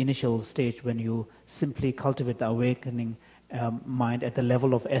to the initial stage when you simply cultivate the awakening mind at the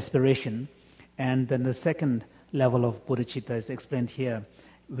level of aspiration, and then the second level of bodhicitta is explained here,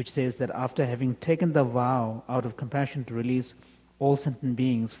 which says that after having taken the vow out of compassion to release all sentient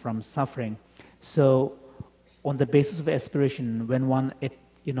beings from suffering, so on the basis of aspiration, when one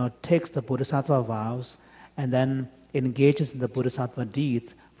takes the Bodhisattva vows and then engages in the Bodhisattva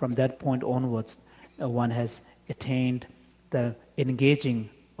deeds, from that point onwards, one has attained the engaging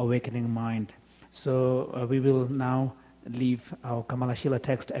awakening mind. So we will now leave our Kamalashila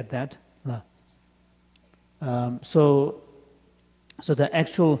text at that. So the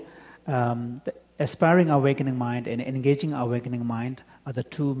actual the aspiring awakening mind and engaging awakening mind are the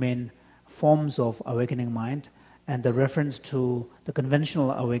two main forms of awakening mind. And the reference to the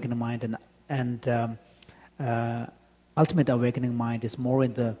conventional awakening mind and ultimate awakening mind is more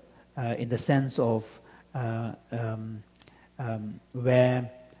in the sense of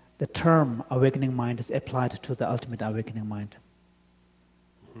where the term awakening mind is applied to the ultimate awakening mind.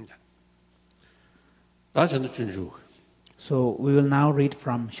 So we will now read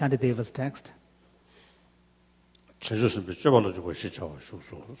from Shantideva's text.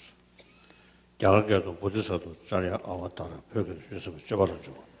 야가게도 보디사도 자리 아와타라 벽에 주서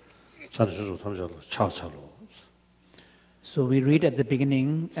잡아라죠. 산수수 탐자로 차차로. So we read at the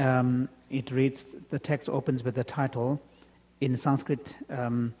beginning, it reads, the text opens with the title. In Sanskrit,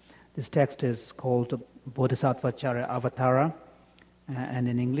 this text is called Bodhisattva Charya Avatara, and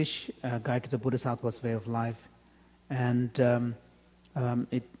in English, Guide to the Bodhisattva's Way of Life. And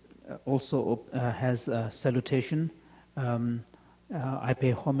it also has a salutation. I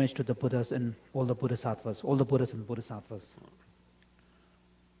pay homage to the Buddhas and all the Bodhisattvas, all the Buddhas and Bodhisattvas.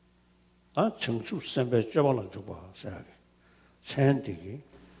 청주 선배 잡아라 줘봐. 산디기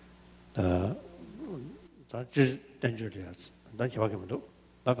다 던져야 다 기억하면도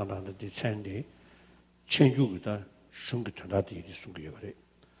나가는데 산디 천주가 숨기 전다디 숨기여 그래.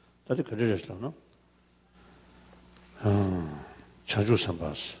 다들 그러셨잖아. 자주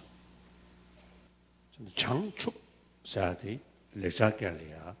선바스. 장축 사디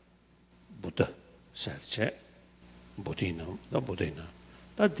레자갈리아 부다 사체 보디나 보디나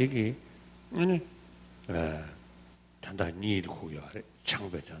다 되게 아니 단다 니르고요래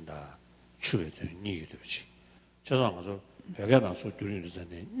창배단다 추에도 니르듯이 저랑 가서 벽에 나서 둘이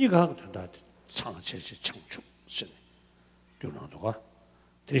전에 니가 단다 창체체 창축 쓰네 요나도가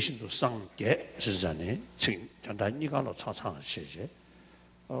대신도 상계 지전에 칭 단다 니가로 차창 시제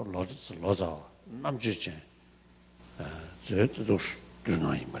로자 남주제 저도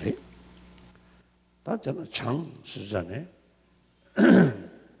누나이 말이 다 저는 장 시전에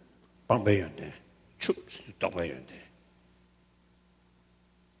방배연데 축 떡바연데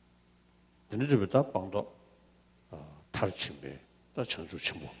드느즈부터 방도 탈침배 또 청주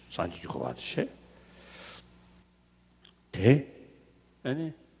침모 산지고 와듯이 대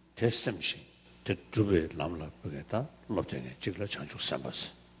아니 대sem신 대주베 남라 버게다 로테네 지글라 청주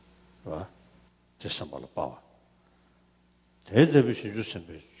삼바스 봐 대삼발로 봐와 대대비시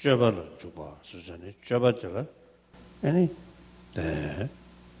주sem배 쩌발을 주봐 수전에 쩌바다가 아니 네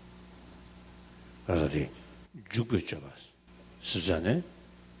그래서디 죽고 쩌바스 수전에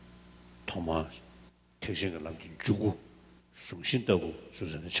토마 택신을 남긴 주고 중심다고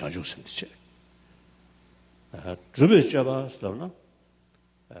수전에 자주 생기지 주베 쩌바스라나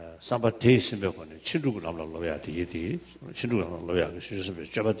삼바 대신배관에 친구를 남라로야 되디 친구를 남라로야 수전에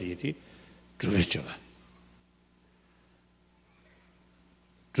쩌바디디 주베 쩌바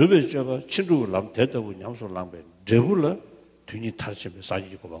주베 쩌바 친구를 남 대다고 냠소 남배 레굴라 뒤니 탈심에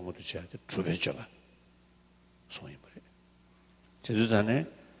사지고 방어도 쳐야 돼 주베 쩌바 소위 말해 제주산에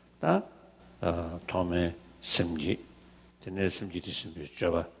다 처음에 심기 되네 심기 뒤심에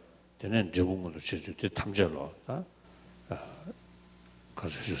쩌바 되네 저분도 제주 때 탐절로 다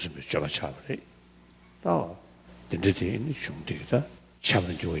가서 주심에 쩌바 차버리 또 된데데 있는 중대다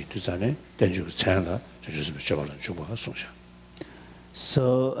차버는 교회 두산에 된주고 차나 주심에 쩌바는 중고가 송샤.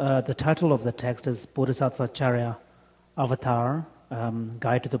 So the title of the text is Bodhisattva Charya Avatar,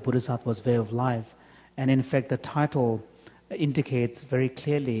 Guide to the Bodhisattva's Way of Life. And in fact, the title indicates very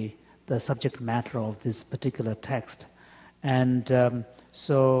clearly the subject matter of this particular text. And here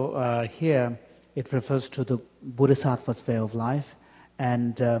it refers to the Bodhisattva's way of life.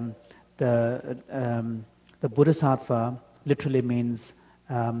 And the Bodhisattva literally means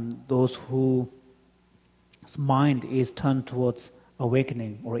those whose mind is turned towards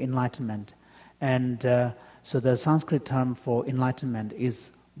awakening or enlightenment. And so the Sanskrit term for enlightenment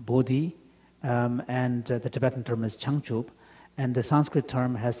is Bodhi, and the Tibetan term is Changchup. And the Sanskrit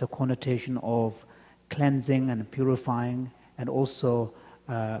term has the connotation of cleansing and purifying, and also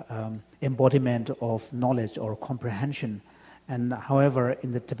embodiment of knowledge or comprehension. And however,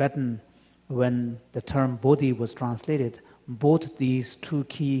 in the Tibetan, when the term Bodhi was translated, both these two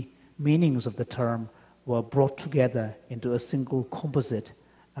key meanings of the term were brought together into a single composite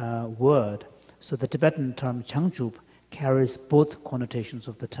word. So the Tibetan term Changchup carries both connotations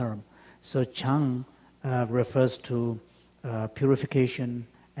of the term. So Chang refers to purification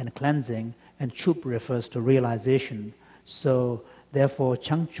and cleansing, and Chup refers to realization. So therefore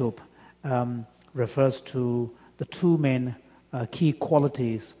Changchup refers to the two main key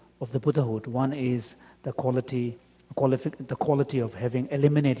qualities of the Buddhahood. One is the quality of having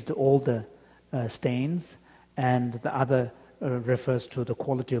eliminated all the stains, and the other refers to the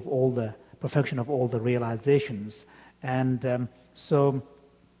quality of all the perfection of all the realizations. And the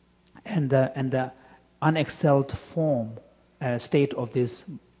unexcelled form state of this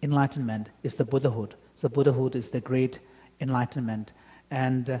enlightenment is the Buddhahood. So Buddhahood is the great enlightenment.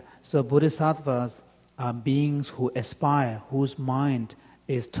 And so Bodhisattvas are beings who aspire, whose mind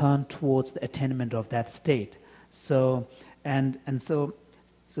is turned towards the attainment of that state. So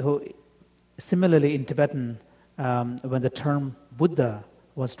similarly in Tibetan, when the term Buddha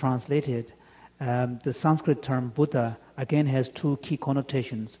was translated, the Sanskrit term Buddha again has two key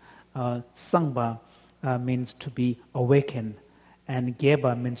connotations. Sangba means to be awakened, and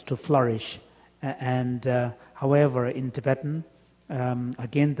Geba means to flourish. However, in Tibetan,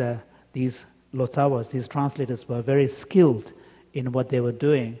 again these Lotsawas, these translators, were very skilled in what they were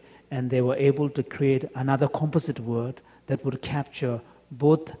doing, and they were able to create another composite word that would capture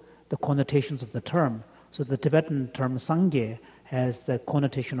both the connotations of the term. So the Tibetan term Sangye has the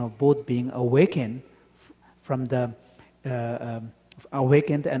connotation of both being awakened from the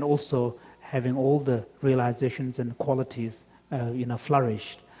awakened, and also having all the realizations and qualities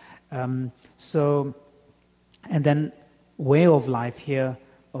flourished. And then way of life here,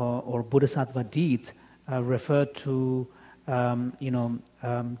 or Bodhisattva deeds, refer to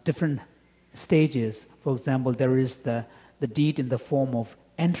different stages. For example, there is the deed in the form of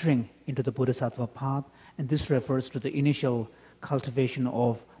entering into the Bodhisattva path, and this refers to the initial cultivation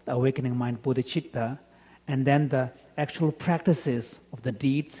of the awakening mind bodhicitta, and then the actual practices of the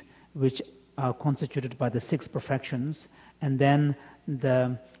deeds, which are constituted by the 6 perfections, and then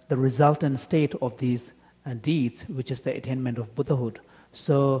the resultant state of these deeds, which is the attainment of Buddhahood.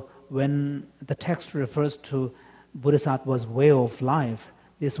 So when the text refers to Bodhisattva's way of life,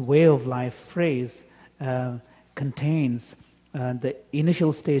 this way of life phrase contains the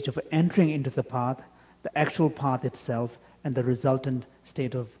initial stage of entering into the path, the actual path itself, and the resultant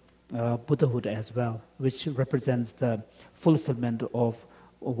state of Buddhahood as well, which represents the fulfillment of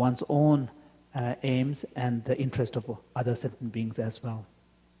one's own aims and the interest of other sentient beings as well.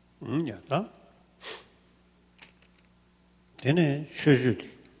 Yeah, that. Then, should you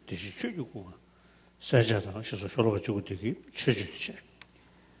go? Sajada, she's a sort of Judy, should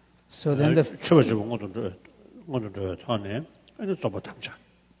So then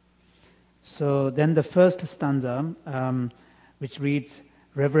the first stanza, which reads,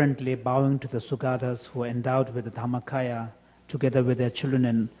 reverently bowing to the Sugatas who are endowed with the Dhammakaya, together with their children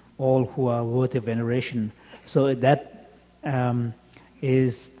and all who are worthy of veneration. So that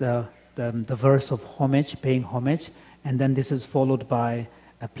is the verse of homage, paying homage, and then this is followed by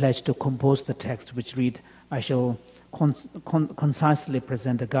a pledge to compose the text, which read, I shall concisely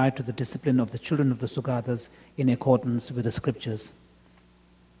present a guide to the discipline of the children of the Sugatas in accordance with the scriptures.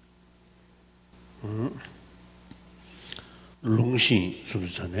 Lungshin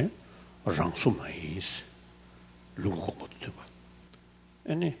Suzane, Rangsumais, Lungotuba.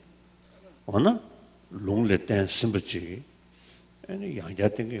 Any honor, Lungletan Simbachi, any young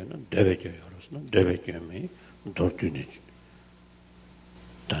Yating, David David Dortunage.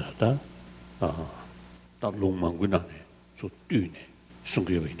 Da Lungmangunane, so Dune,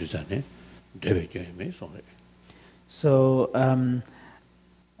 Sungiva Indizane, David Game, sorry. So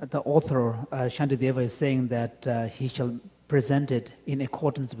the author, Shantideva, is saying that he shall present it in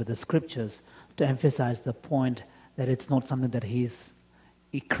accordance with the scriptures to emphasize the point that it's not something that he's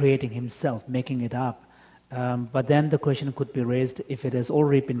creating himself, making it up. But then the question could be raised, if it has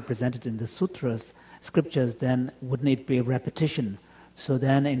already been presented in the sutras, scriptures, then wouldn't it be a repetition? So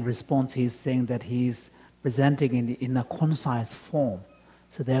then in response, he's saying that he's presenting in a concise form.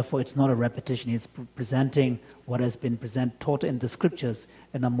 So therefore, it's not a repetition. He's presenting what has been taught in the scriptures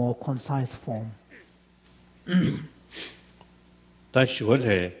in a more concise form. That's what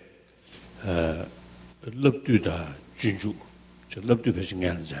I look to the Junju, to look to the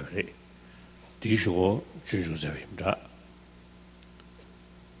Shingan Zavri. Disho, Junju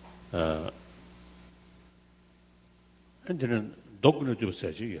Zavimda. And then Dogna to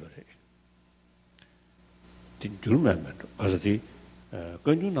Saji. Didn't you remember? As the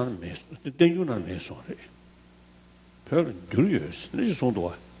can you not miss? Then you not miss sorry. Very curious. This is so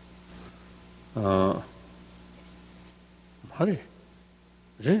do I. Hurry.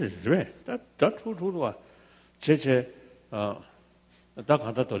 That true to what? Cheche,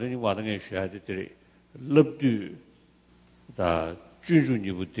 Dakata Tolini Wadang Shadi, Lub do the Junju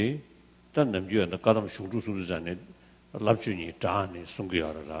Nibuti, then you and the Kadam Shudu Suzanne, Lapjuni, Jani,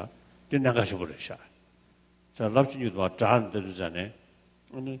 Sungiara, the Nagashaburisha. So Lapjuni about Jan the Zane,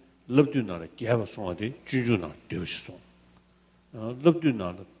 and Lub do not give a song, Junju not do song. Lub do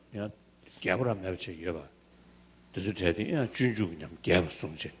not, Gabra Mavche Yeva. Junju gave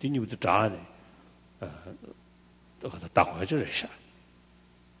some shit. Didn't you the Johnny?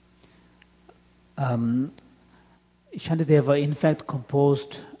 Shantideva, in fact,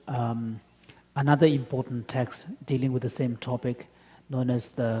 composed another important text dealing with the same topic, known as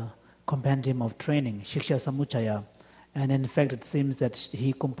the Compendium of Training, Shiksha Samuchaya. And in fact, it seems that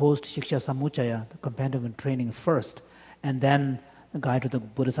he composed Shiksha Samuchaya, the Compendium of Training, first, and then the Guide to the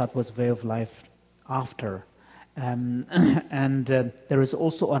Bodhisattva's Way of Life after. There is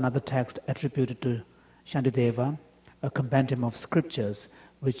also another text attributed to Shantideva, a compendium of scriptures,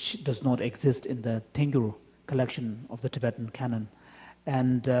 which does not exist in the Tengyur collection of the Tibetan canon.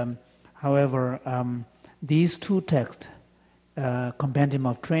 And however, these two texts, Compendium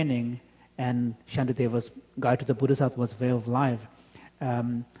of Training and Shantideva's Guide to the Bodhisattva's Way of Life,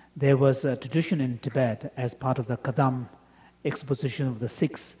 there was a tradition in Tibet as part of the Kadam exposition of the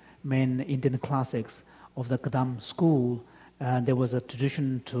 6 main Indian classics of the Kadam school. There was a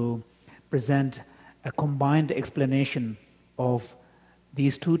tradition to present a combined explanation of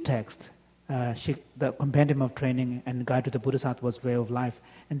these two texts, the Compendium of Training and Guide to the Bodhisattva's Way of Life.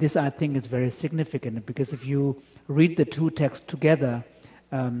 And this, I think, is very significant, because if you read the two texts together,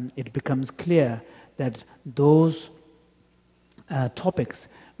 it becomes clear that those topics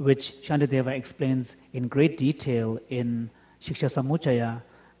which Shantideva explains in great detail in Shiksha Samuchaya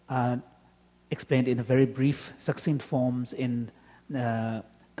are explained in a very brief, succinct forms in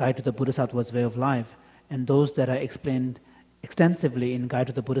Guide to the Bodhisattva's Way of Life, and those that are explained extensively in Guide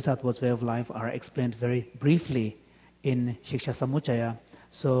to the Bodhisattva's Way of Life are explained very briefly in Shiksha Samuchaya.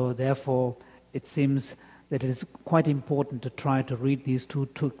 So therefore, it seems that it is quite important to try to read these two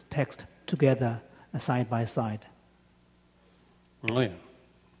texts together, side by side. Oh, yeah.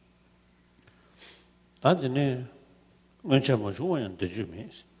 That's the when she was going to do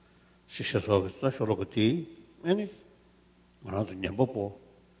means. She says, "Oh, it's not sure what tea, any." When I was in Yambo,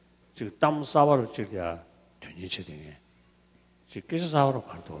 she damn sour, she got 20 chitting. 계시 사업으로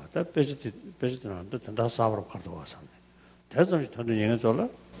가도 왔다. 베지트는데 된다 사업으로 가도 왔었네. 대선 전도 얘기 zor라.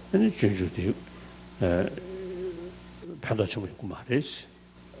 아니 주주디 편도 좀 있고 말이지.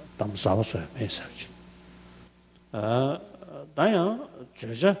 담 사업소에 메시지. 다야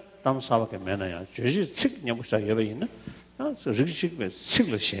저자 담 사업에 매나야. 저지 책념부터 여배 있는. 르기식에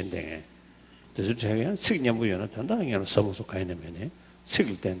책을 신대. 그래서 제가 책념부여는 된다. 그냥 서무소 가는 면에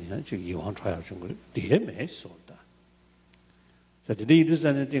책을 때는 저 이왕 travail 준 걸 뒤에 매서다. 자, 근데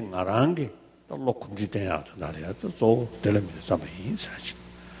이르자는 데 나랑게 또 로kum지대야 나래야 또 될면 좀 인사지.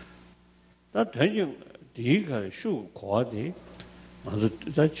 다 되는 디가 슈 고아디 아주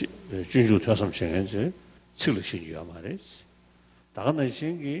자 준주 퇴섬 생에서 책을 신이야 말이지. 다가는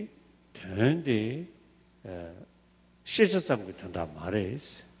신기 되는데 실질적으로 된다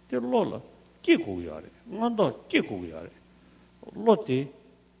말이지. 들로라 끼고야래. 뭔도 끼고야래. 로티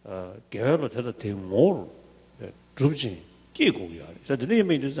개로 되다 대몰 주지 끼고야. 그래서 내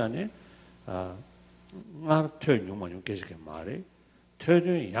메이드잖아요. 나 퇴용만 계속해 말해.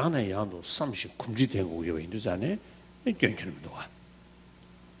 퇴용 양의 양도 30 금지된 거고요. 인도잖아요. 괜찮습니다.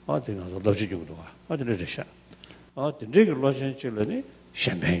 어디가서 로지중도 와. 어디를 와. 근데 로지중은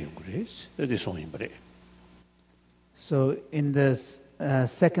샴페인 그래서 어디 손님들이. So in this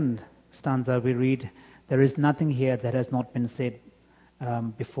second stanza we read, there is nothing here that has not been said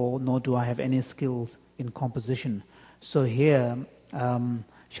before, nor do I have any skills in composition. So here,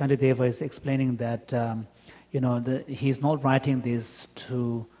 Shantideva is explaining that, he's not writing this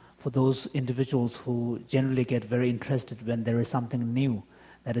for those individuals who generally get very interested when there is something new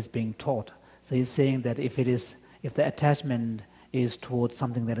that is being taught. So he's saying that if the attachment is towards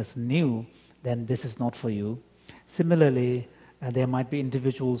something that is new, then this is not for you. Similarly, there might be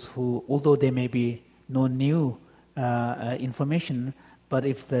individuals who, although there may be no new information, but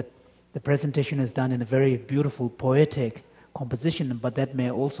if the presentation is done in a very beautiful, poetic composition, but that may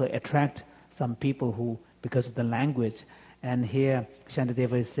also attract some people who, because of the language. And here,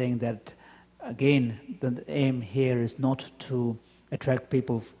 Shantideva is saying that, again, the aim here is not to attract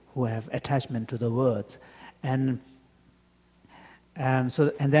people who have attachment to the words. And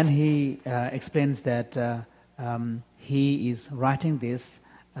then he explains that he is writing this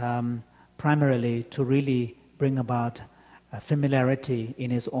primarily to really bring about familiarity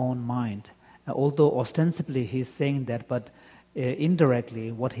in his own mind. Although ostensibly he's saying that, but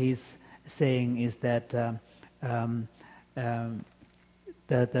indirectly what he's saying is that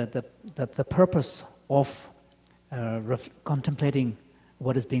the purpose of contemplating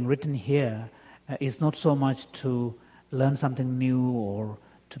what is being written here is not so much to learn something new or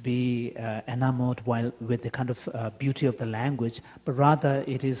to be enamored with the kind of beauty of the language, but rather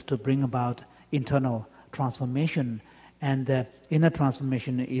it is to bring about internal transformation. And the inner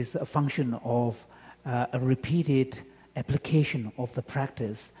transformation is a function of a repeated application of the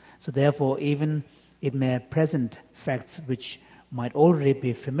practice. So therefore, even it may present facts which might already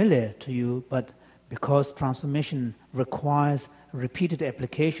be familiar to you, but because transformation requires repeated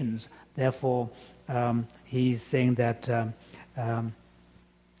applications, therefore he's saying that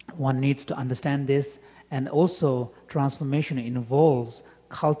one needs to understand this, and also transformation involves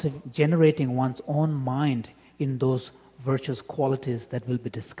generating one's own mind in those virtuous qualities that will be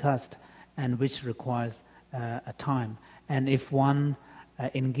discussed and which requires a time. And if one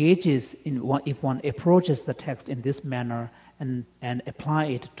if one approaches the text in this manner and apply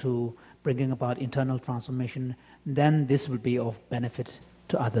it to bringing about internal transformation, then this will be of benefit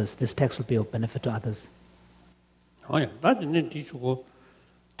to others. This text will be of benefit to others.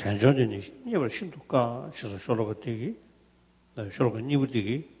 단전전이 이걸 신도가 시서 쇼로가 되기 쇼로가 니부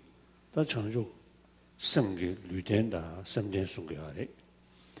되기 다 창조 생기 류된다 semden 순교하래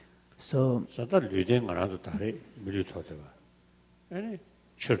So 사다 류된 거라도 다래 미리 쳐대봐 아니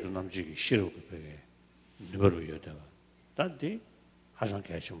철도 남지기 싫어 그게 누구로 여대봐 단디 가장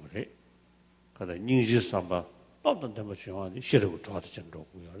개심을 가다 닝지 삼바 어떤 데뭐 중요한데 싫어 좋아도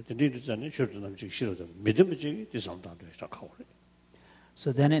전도고요 근데 이제는 철도 남지기 싫어도 믿음지 디상다도 시작하고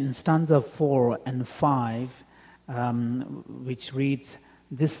So then in stanza 4 and 5, which reads,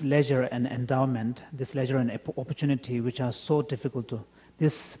 this leisure and endowment, this leisure and opportunity, which are so difficult to,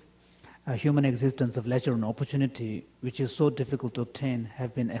 this human existence of leisure and opportunity, which is so difficult to obtain,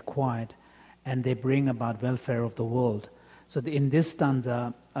 have been acquired, and they bring about welfare of the world. So in this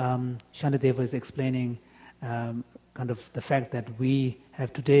stanza, Shantideva is explaining kind of the fact that we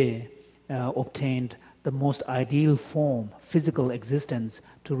have today obtained the most ideal form, physical existence,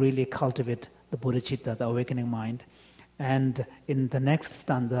 to really cultivate the bodhicitta, the awakening mind. And in the next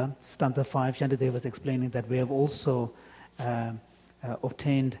stanza, stanza 5, Shantideva is explaining that we have also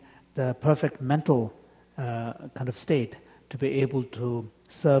obtained the perfect mental kind of state to be able to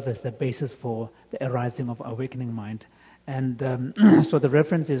serve as the basis for the arising of awakening mind. And so the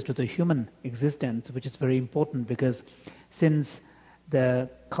reference is to the human existence, which is very important because since the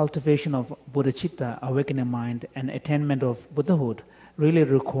cultivation of bodhicitta, awakening mind, and attainment of Buddhahood really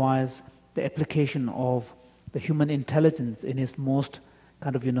requires the application of the human intelligence in its most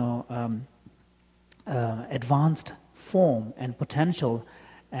kind of, advanced form and potential.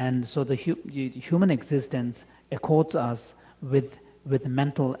 And so the human existence accords us with the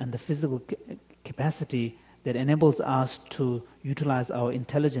mental and the physical capacity that enables us to utilize our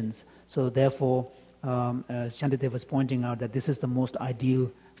intelligence. So therefore, Shantideva was pointing out that this is the most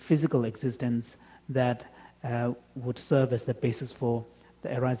ideal physical existence that would serve as the basis for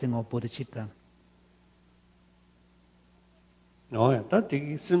the arising of bodhicitta. No, that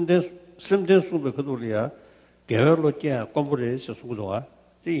thing simdes sube kadulia, geverlokia, comprises sudoa,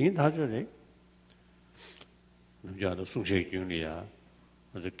 the intajore. Nuja the Sushe Julia,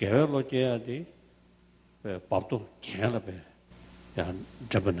 the geverlokia di Babdo Chalabe, and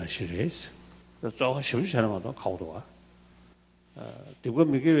Jabana Shiris. That's all Shushamado Kaudoa. The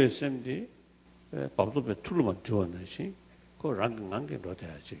women give us empty Babdo Betulman Joanashi, go ranking Nanki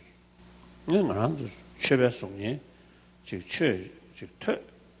Rotachi. Around Chevasoni, church,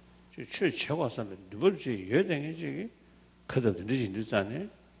 was some Dubuji, Yodang, cut of the Nijin Duzane,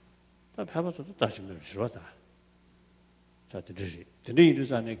 that happens to the Dutchman Shrota. The need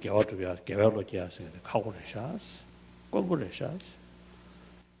is an Gautria, Gavelokias, and the Kaurishas, Gomborishas.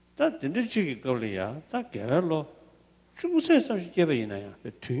 That the Niji Golia, that Gavelo, two says of Gavinaya,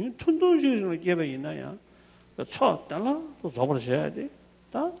 the two Tundoji Gavinaya, the Chot, Dalla, was overshared,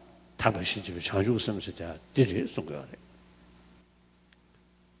 that Tabashi Chanju Samsita, did it so good.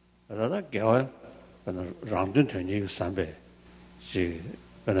 Another Gavel, and a rounded turning Sambe, she,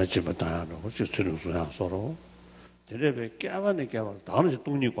 when a Jibatano, which is to sorrow. Today, Gavin, down is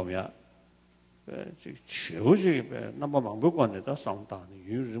Tony Comia. She was a number of Mangogon that sound down,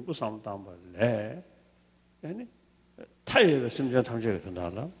 usually sound down by lay. Any Thai Simja Tanja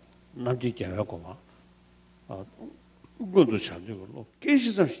Kandala, Namji Gavakoma. Go to Chandu,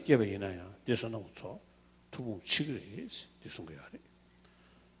 cases of Gavinaya, this and also, two chigres, this one.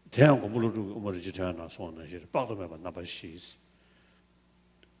 Tango Mulu Umorigitana, so on, the bottom of a number she's.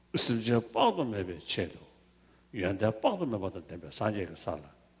 Simja bottom of a shadow. You end up bottom about the temper, Sanjay Sala,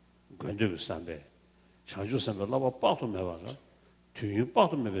 Gwendu Sambe, Chanju Sambe, lava bottom of us, to you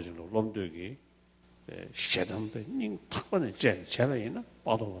bottom of it, Lomdugi, Shedam, Ning Tapan and Jen, Chavina,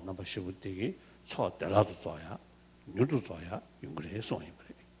 bottom of number she would dig it, so the lot of Zoya, new to Zoya, you could so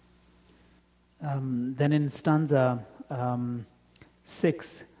Then in stanza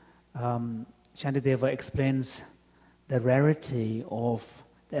 6, Shantideva explains the rarity of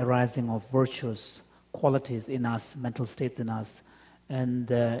the arising of virtues, qualities in us, mental states in us. And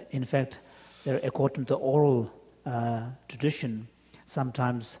in fact, according to oral tradition,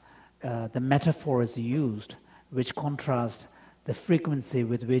 sometimes the metaphor is used which contrasts the frequency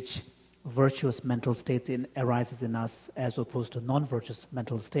with which virtuous mental states arises in us as opposed to non-virtuous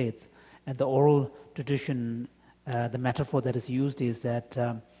mental states. And the oral tradition, the metaphor that is used is that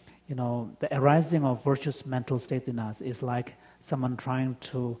the arising of virtuous mental states in us is like someone trying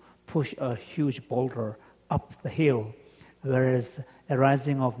to push a huge boulder up the hill, whereas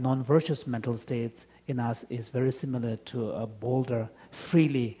arising of non-virtuous mental states in us is very similar to a boulder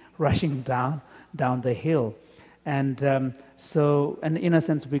freely rushing down the hill. And so in a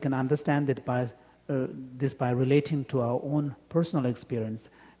sense, we can understand it by relating to our own personal experience.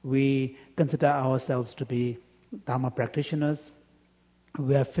 We consider ourselves to be Dharma practitioners.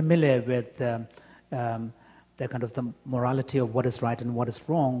 We are familiar with the kind of the morality of what is right and what is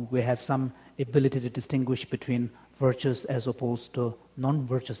wrong. We have some ability to distinguish between virtuous as opposed to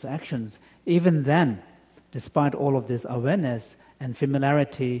non-virtuous actions. Even then, despite all of this awareness and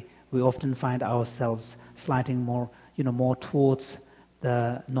familiarity, we often find ourselves sliding more towards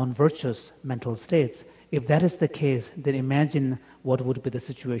the non-virtuous mental states. If that is the case, then imagine what would be the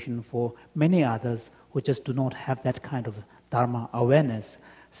situation for many others who just do not have that kind of Dharma awareness.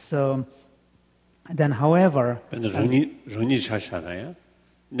 So then, however,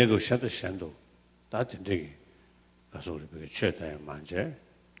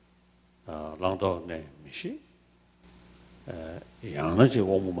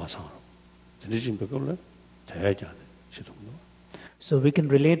 so we can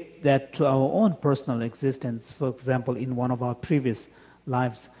relate that to our own personal existence. For example, in one of our previous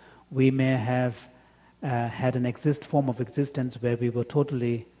lives, we may have had an form of existence where we were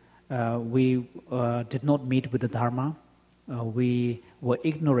totally, we did not meet with the Dharma. We were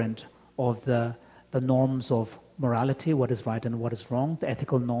ignorant of the norms of morality, what is right and what is wrong, the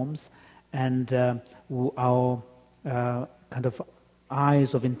ethical norms, and our kind of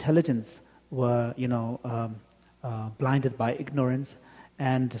eyes of intelligence were, blinded by ignorance.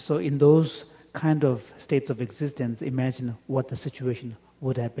 And so in those kind of states of existence, imagine what the situation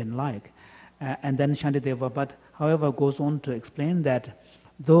would have been like. And then Shantideva, but however, goes on to explain that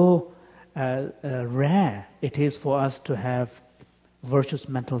though rare it is for us to have virtuous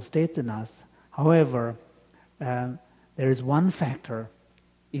mental states in us, however, there is one factor,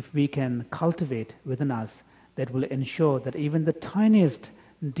 if we can cultivate within us, that will ensure that even the tiniest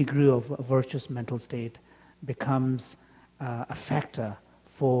degree of virtuous mental state becomes a factor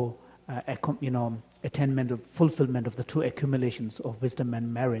for attainment of fulfillment of the two accumulations of wisdom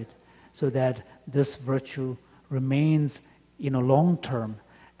and merit, so that this virtue remains long term,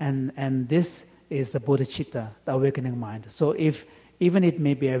 and this is the bodhicitta, the awakening mind. So if even it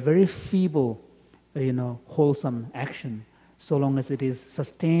may be a very feeble wholesome action, so long as it is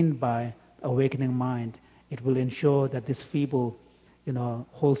sustained by awakening mind, it will ensure that this feeble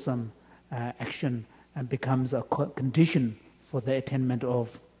wholesome action becomes a condition for the attainment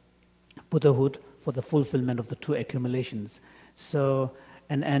of Buddhahood, for the fulfillment of the two accumulations. So,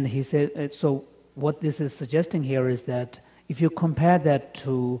 and he said, so what this is suggesting here is that if you compare that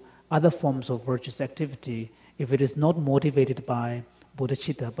to other forms of virtuous activity, if it is not motivated by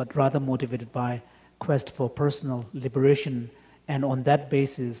bodhicitta, but rather motivated by quest for personal liberation, and on that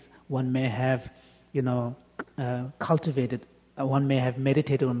basis one may have cultivated, one may have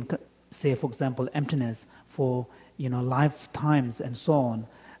meditated on, say for example, emptiness for lifetimes and so on,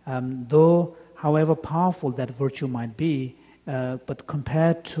 though however powerful that virtue might be, but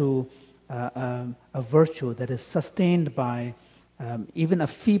compared to a virtue that is sustained by, even a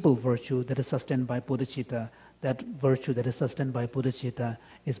feeble virtue that is sustained by bodhicitta, that virtue that is sustained by bodhicitta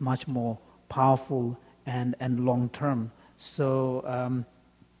is much more powerful and long-term. So,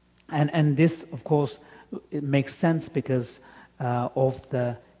 and this, of course, it makes sense because of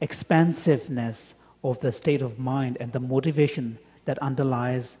the expansiveness of the state of mind and the motivation that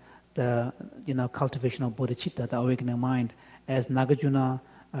underlies the cultivation of bodhicitta, the awakening mind, as Nagarjuna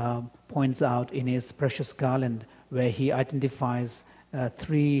points out in his Precious Garland, where he identifies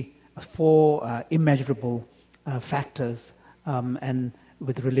four immeasurable factors, and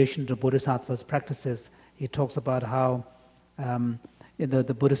with relation to Bodhisattva's practices, he talks about how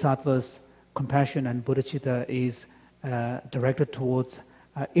the Bodhisattva's compassion and bodhicitta is directed towards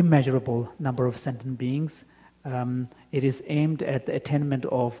immeasurable number of sentient beings. It is aimed at the attainment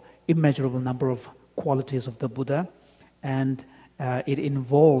of immeasurable number of qualities of the Buddha, and it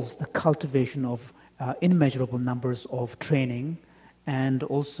involves the cultivation of immeasurable numbers of training, and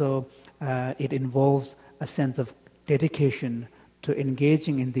also it involves a sense of dedication to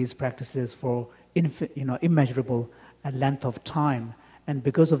engaging in these practices for immeasurable length of time. And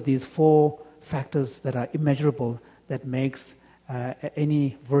because of these four factors that are immeasurable, that makes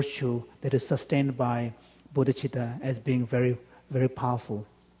any virtue that is sustained by bodhicitta as being very, very powerful.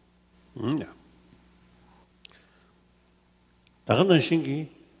 다가는 신기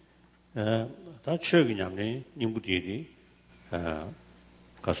다 추억이 냠네 님부디디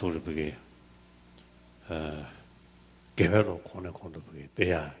가서를 보게 개회로 코네 콘도 보게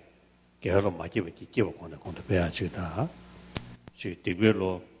배야 개회로 맞게 끼워 코네 콘도 배야 지다 지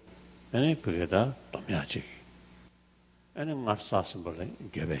디벨로 아니 보게다 도미야지 아니 마사스 벌레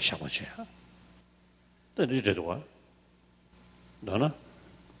개회 샤고지야 더리저도와 너나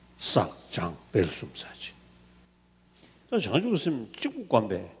싹장 벨숨사지 또 장주 있으면 직구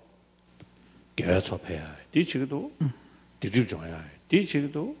관배 개회섭해야 뒤치기도 뒤집 줘야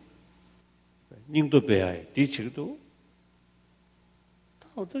뒤치기도 닝도 배야 뒤치기도 다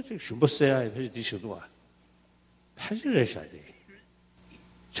어떻게 슈퍼세야 해지 뒤치기도 와 파지를 해야 돼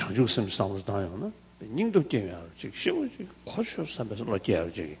장주 있으면 싸움을 다요나 닝도 깨야 즉 쉬우지 코쇼 삼에서 넣게야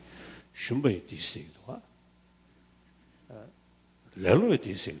저기 슈퍼에 뒤치기도 와 레로에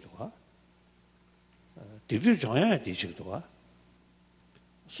뒤치기도 와 뒤집 줘야 뒤치기도 와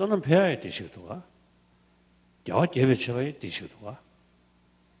손은 배야 뒤치기도 와 야 개배쳐야 뒤치기도 와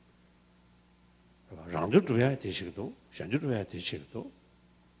랑주 줘야 뒤치기도 샹주 줘야 뒤치기도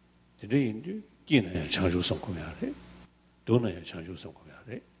드레인도 끼는 장주성 고면하래 돈은 장주성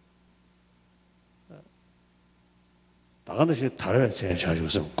고면하래 나가는 시 다른 제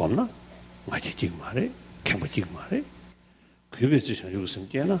장주성 겁나 맞지 지금 말해 캠프 지금 말해 그베지 장주성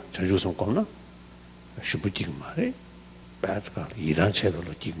깨나 장주성 겁나 슈퍼 지금 말해 배트가 이란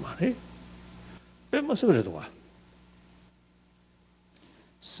채도로 지금 말해 빼면서 그래도 와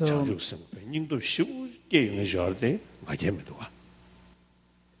장주성 닝도 쉽게 영해줘야 돼 맞으면도 와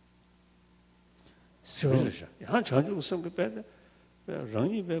그래서 한 전주 섬 그때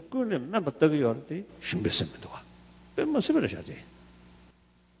랑이 배 꿀에 멤버 떡이 열때 준비했습니다. 뱀만 쓰버려야지.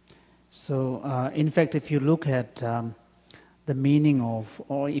 So, in fact, if you look at the meaning of,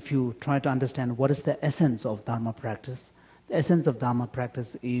 or if you try to understand what is the essence of Dharma practice, the essence of Dharma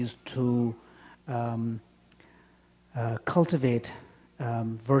practice is to cultivate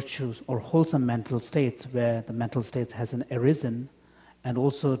virtues or wholesome mental states where the mental states hasn't arisen, and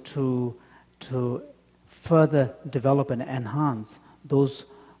also to further develop and enhance those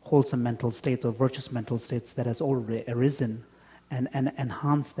wholesome mental states or virtuous mental states that has already arisen, and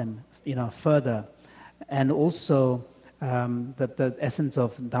enhance them, further. And also, the essence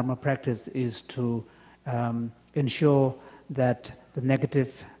of Dharma practice is to ensure that the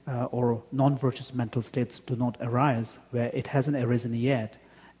negative or non-virtuous mental states do not arise where it hasn't arisen yet,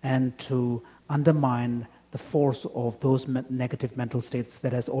 and to undermine the force of those negative mental states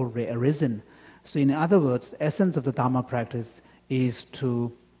that has already arisen. So in other words, the essence of the Dharma practice is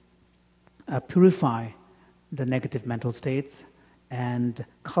to purify the negative mental states and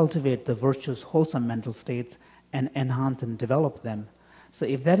cultivate the virtuous, wholesome mental states and enhance and develop them. So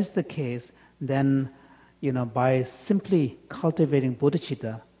if that is the case, then by simply cultivating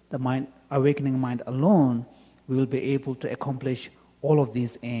bodhicitta, the mind, awakening mind alone, we will be able to accomplish all of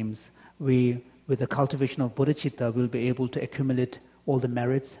these aims. With the cultivation of bodhicitta, we will be able to accumulate all the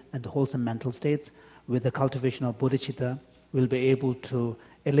merits and the wholesome mental states. With the cultivation of bodhicitta, we will be able to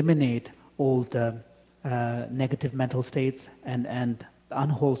eliminate all the negative mental states and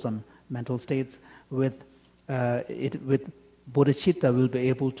unwholesome mental states. With bodhicitta, we will be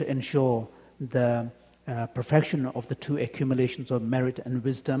able to ensure the perfection of the two accumulations of merit and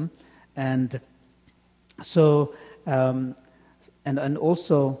wisdom, and so and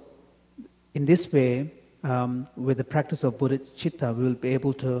also in this way, with the practice of bodhicitta, we will be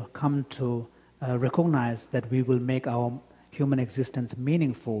able to come to recognize that we will make our human existence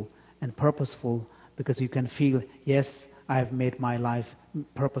meaningful and purposeful, because you can feel, yes, I have made my life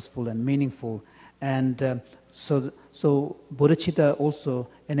purposeful and meaningful, and so bodhicitta also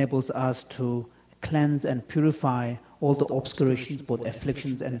enables us to cleanse and purify all the obscurations, both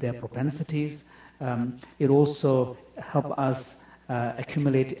afflictions and their propensities. It also helps us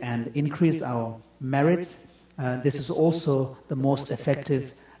accumulate and increase our merits. This is also the most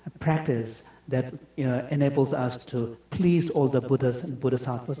effective practice that enables us to please all the Buddhas and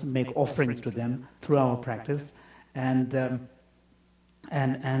Bodhisattvas and make offerings to them through our practice. And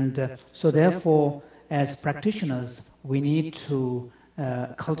so therefore, as practitioners, we need to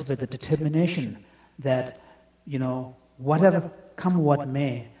cultivate the determination that, whatever come what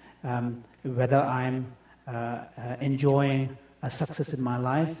may, whether I'm enjoying a success in my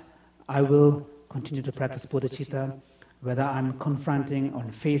life, I will continue to practice bodhicitta. Whether I'm confronting or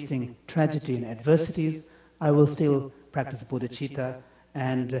facing tragedy and adversities, I will still practice bodhicitta.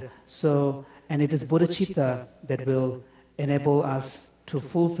 And it is bodhicitta that will enable us to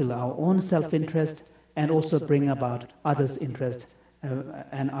fulfill our own self-interest and also bring about others' interest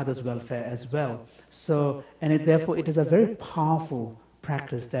and others' welfare as well. So, therefore it is a very powerful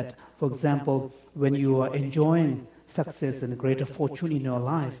practice that, for example, when you are enjoying success and greater fortune in your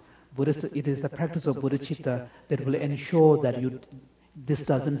life, it is the practice of bodhicitta that will ensure that this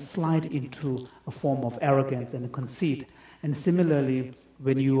doesn't slide into a form of arrogance and conceit. And similarly,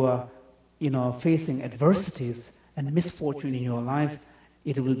 when you are facing adversities and misfortune in your life,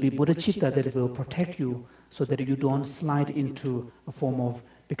 it will be bodhicitta that will protect you so that you don't slide into a form of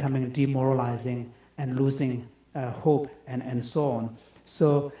becoming demoralizing and losing hope and so on.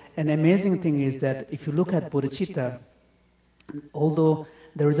 So an amazing thing is that if you look at bodhicitta, although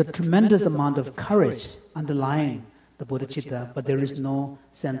there is a tremendous amount of courage underlying the bodhicitta, but there is no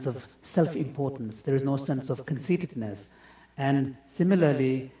sense of self-importance, there is no sense of conceitedness. And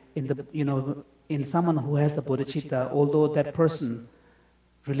similarly, in someone who has the bodhicitta, although that person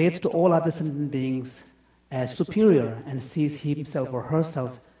relates to all other sentient beings as superior and sees himself or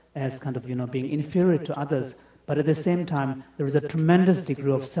herself as kind of being inferior to others, but at the same time there is a tremendous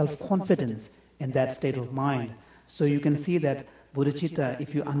degree of self-confidence in that state of mind. So you can see that bodhicitta,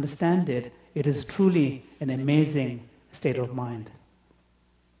 if you understand it, it is truly an amazing state of mind.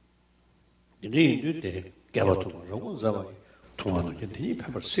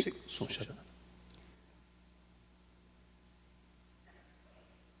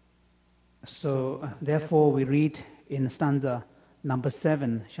 So, therefore, we read in stanza number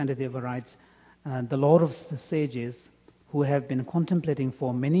 7, Shantideva writes, the Lord of the sages, who have been contemplating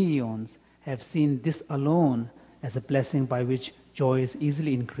for many eons, have seen this alone as a blessing by which joy is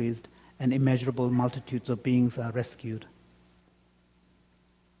easily increased and immeasurable multitudes of beings are rescued.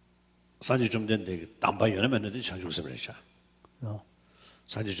 산지 좀 된데 담바 연애면도 창조스를 했죠. No.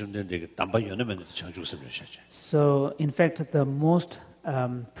 산지 좀 된데 담바 연애면도 창조스를 했죠. So, in fact, the most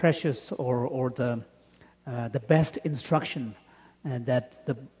precious or the best instruction that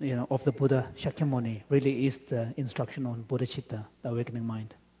of the Buddha Shakyamuni really is the instruction on bodhicitta, the awakening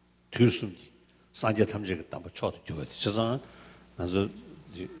mind. 뒤숨이 산지 탐지가 담바 쳐도 줘야 돼. 세상 나서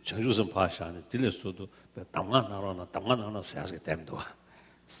창조선 파샤는 들려서도 담만 나라나 세상에 됨도.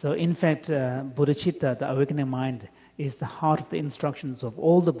 So, in fact, bodhicitta, the awakening mind, is the heart of the instructions of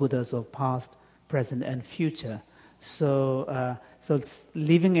all the Buddhas of past, present, and future. So, it's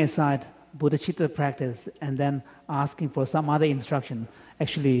leaving aside bodhicitta practice and then asking for some other instruction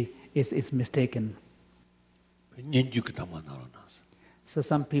actually is mistaken. So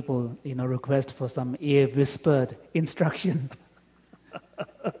some people, request for some ear-whispered instruction.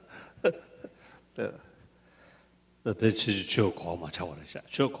 The bitch show call my child.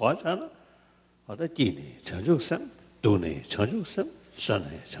 Show call China. Or the Dini, Chanju Sem, Duni, Chanju Sem,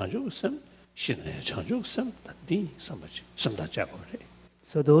 Sunny, Chanju Sem, Shinny, Chanju Sem, the D, some that jack already.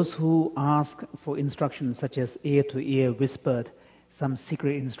 So those who ask for instruction such as ear-to-ear whispered, some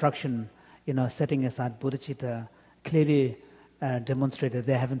secret instruction, setting aside bodhicitta, clearly demonstrated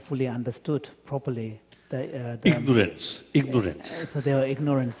they haven't fully understood properly the ignorance. So they are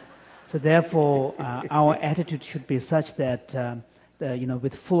ignorant. So therefore, our attitude should be such that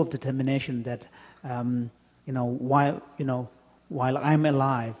with full of determination that while I'm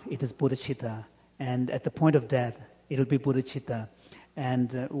alive, it is bodhicitta, and at the point of death, it will be bodhicitta.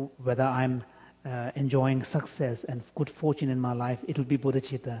 And whether I'm enjoying success and good fortune in my life, it will be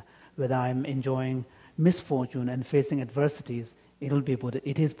bodhicitta. Whether I'm enjoying misfortune and facing adversities, it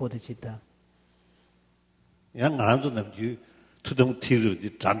is bodhicitta. Yang ngāndu nam yu tudung tiru di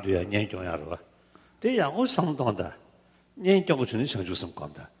chandu ya nyan jiong ya rwa. Te yang o sang dong da, nyan jiong go chuni changju sam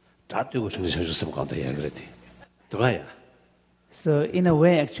kong da, chandu go chuni changju sam kong da ya gare di. Duga ya. So in a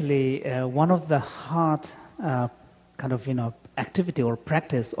way, actually, one of the hard activity or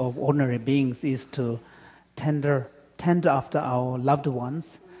practice of ordinary beings is to tend after our loved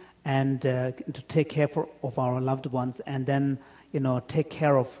ones and to take care of our loved ones and then take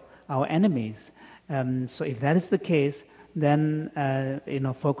care of our enemies. So if that is the case, then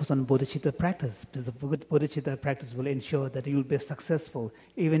focus on bodhicitta practice, because the bodhicitta practice will ensure that you will be successful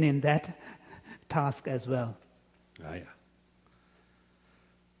even in that task as well. Yeah.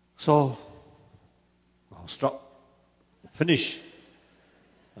 So I'll stop. Finish.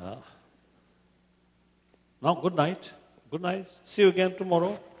 Now, good night. Good night. See you again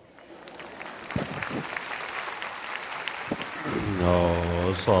tomorrow.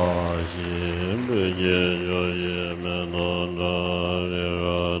 No,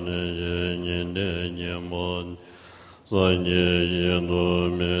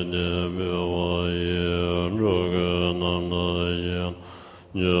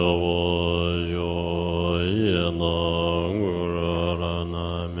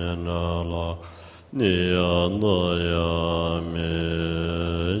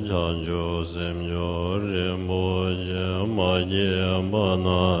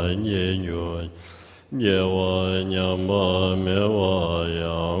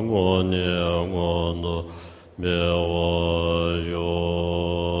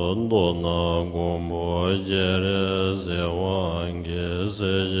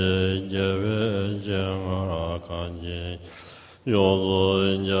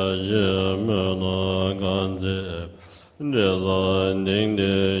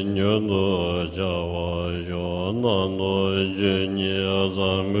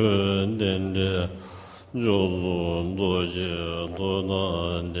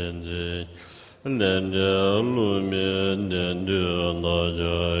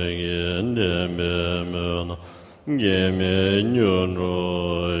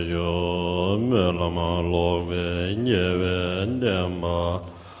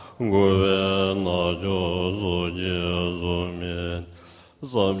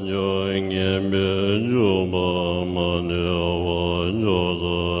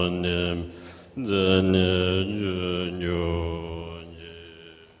 Zane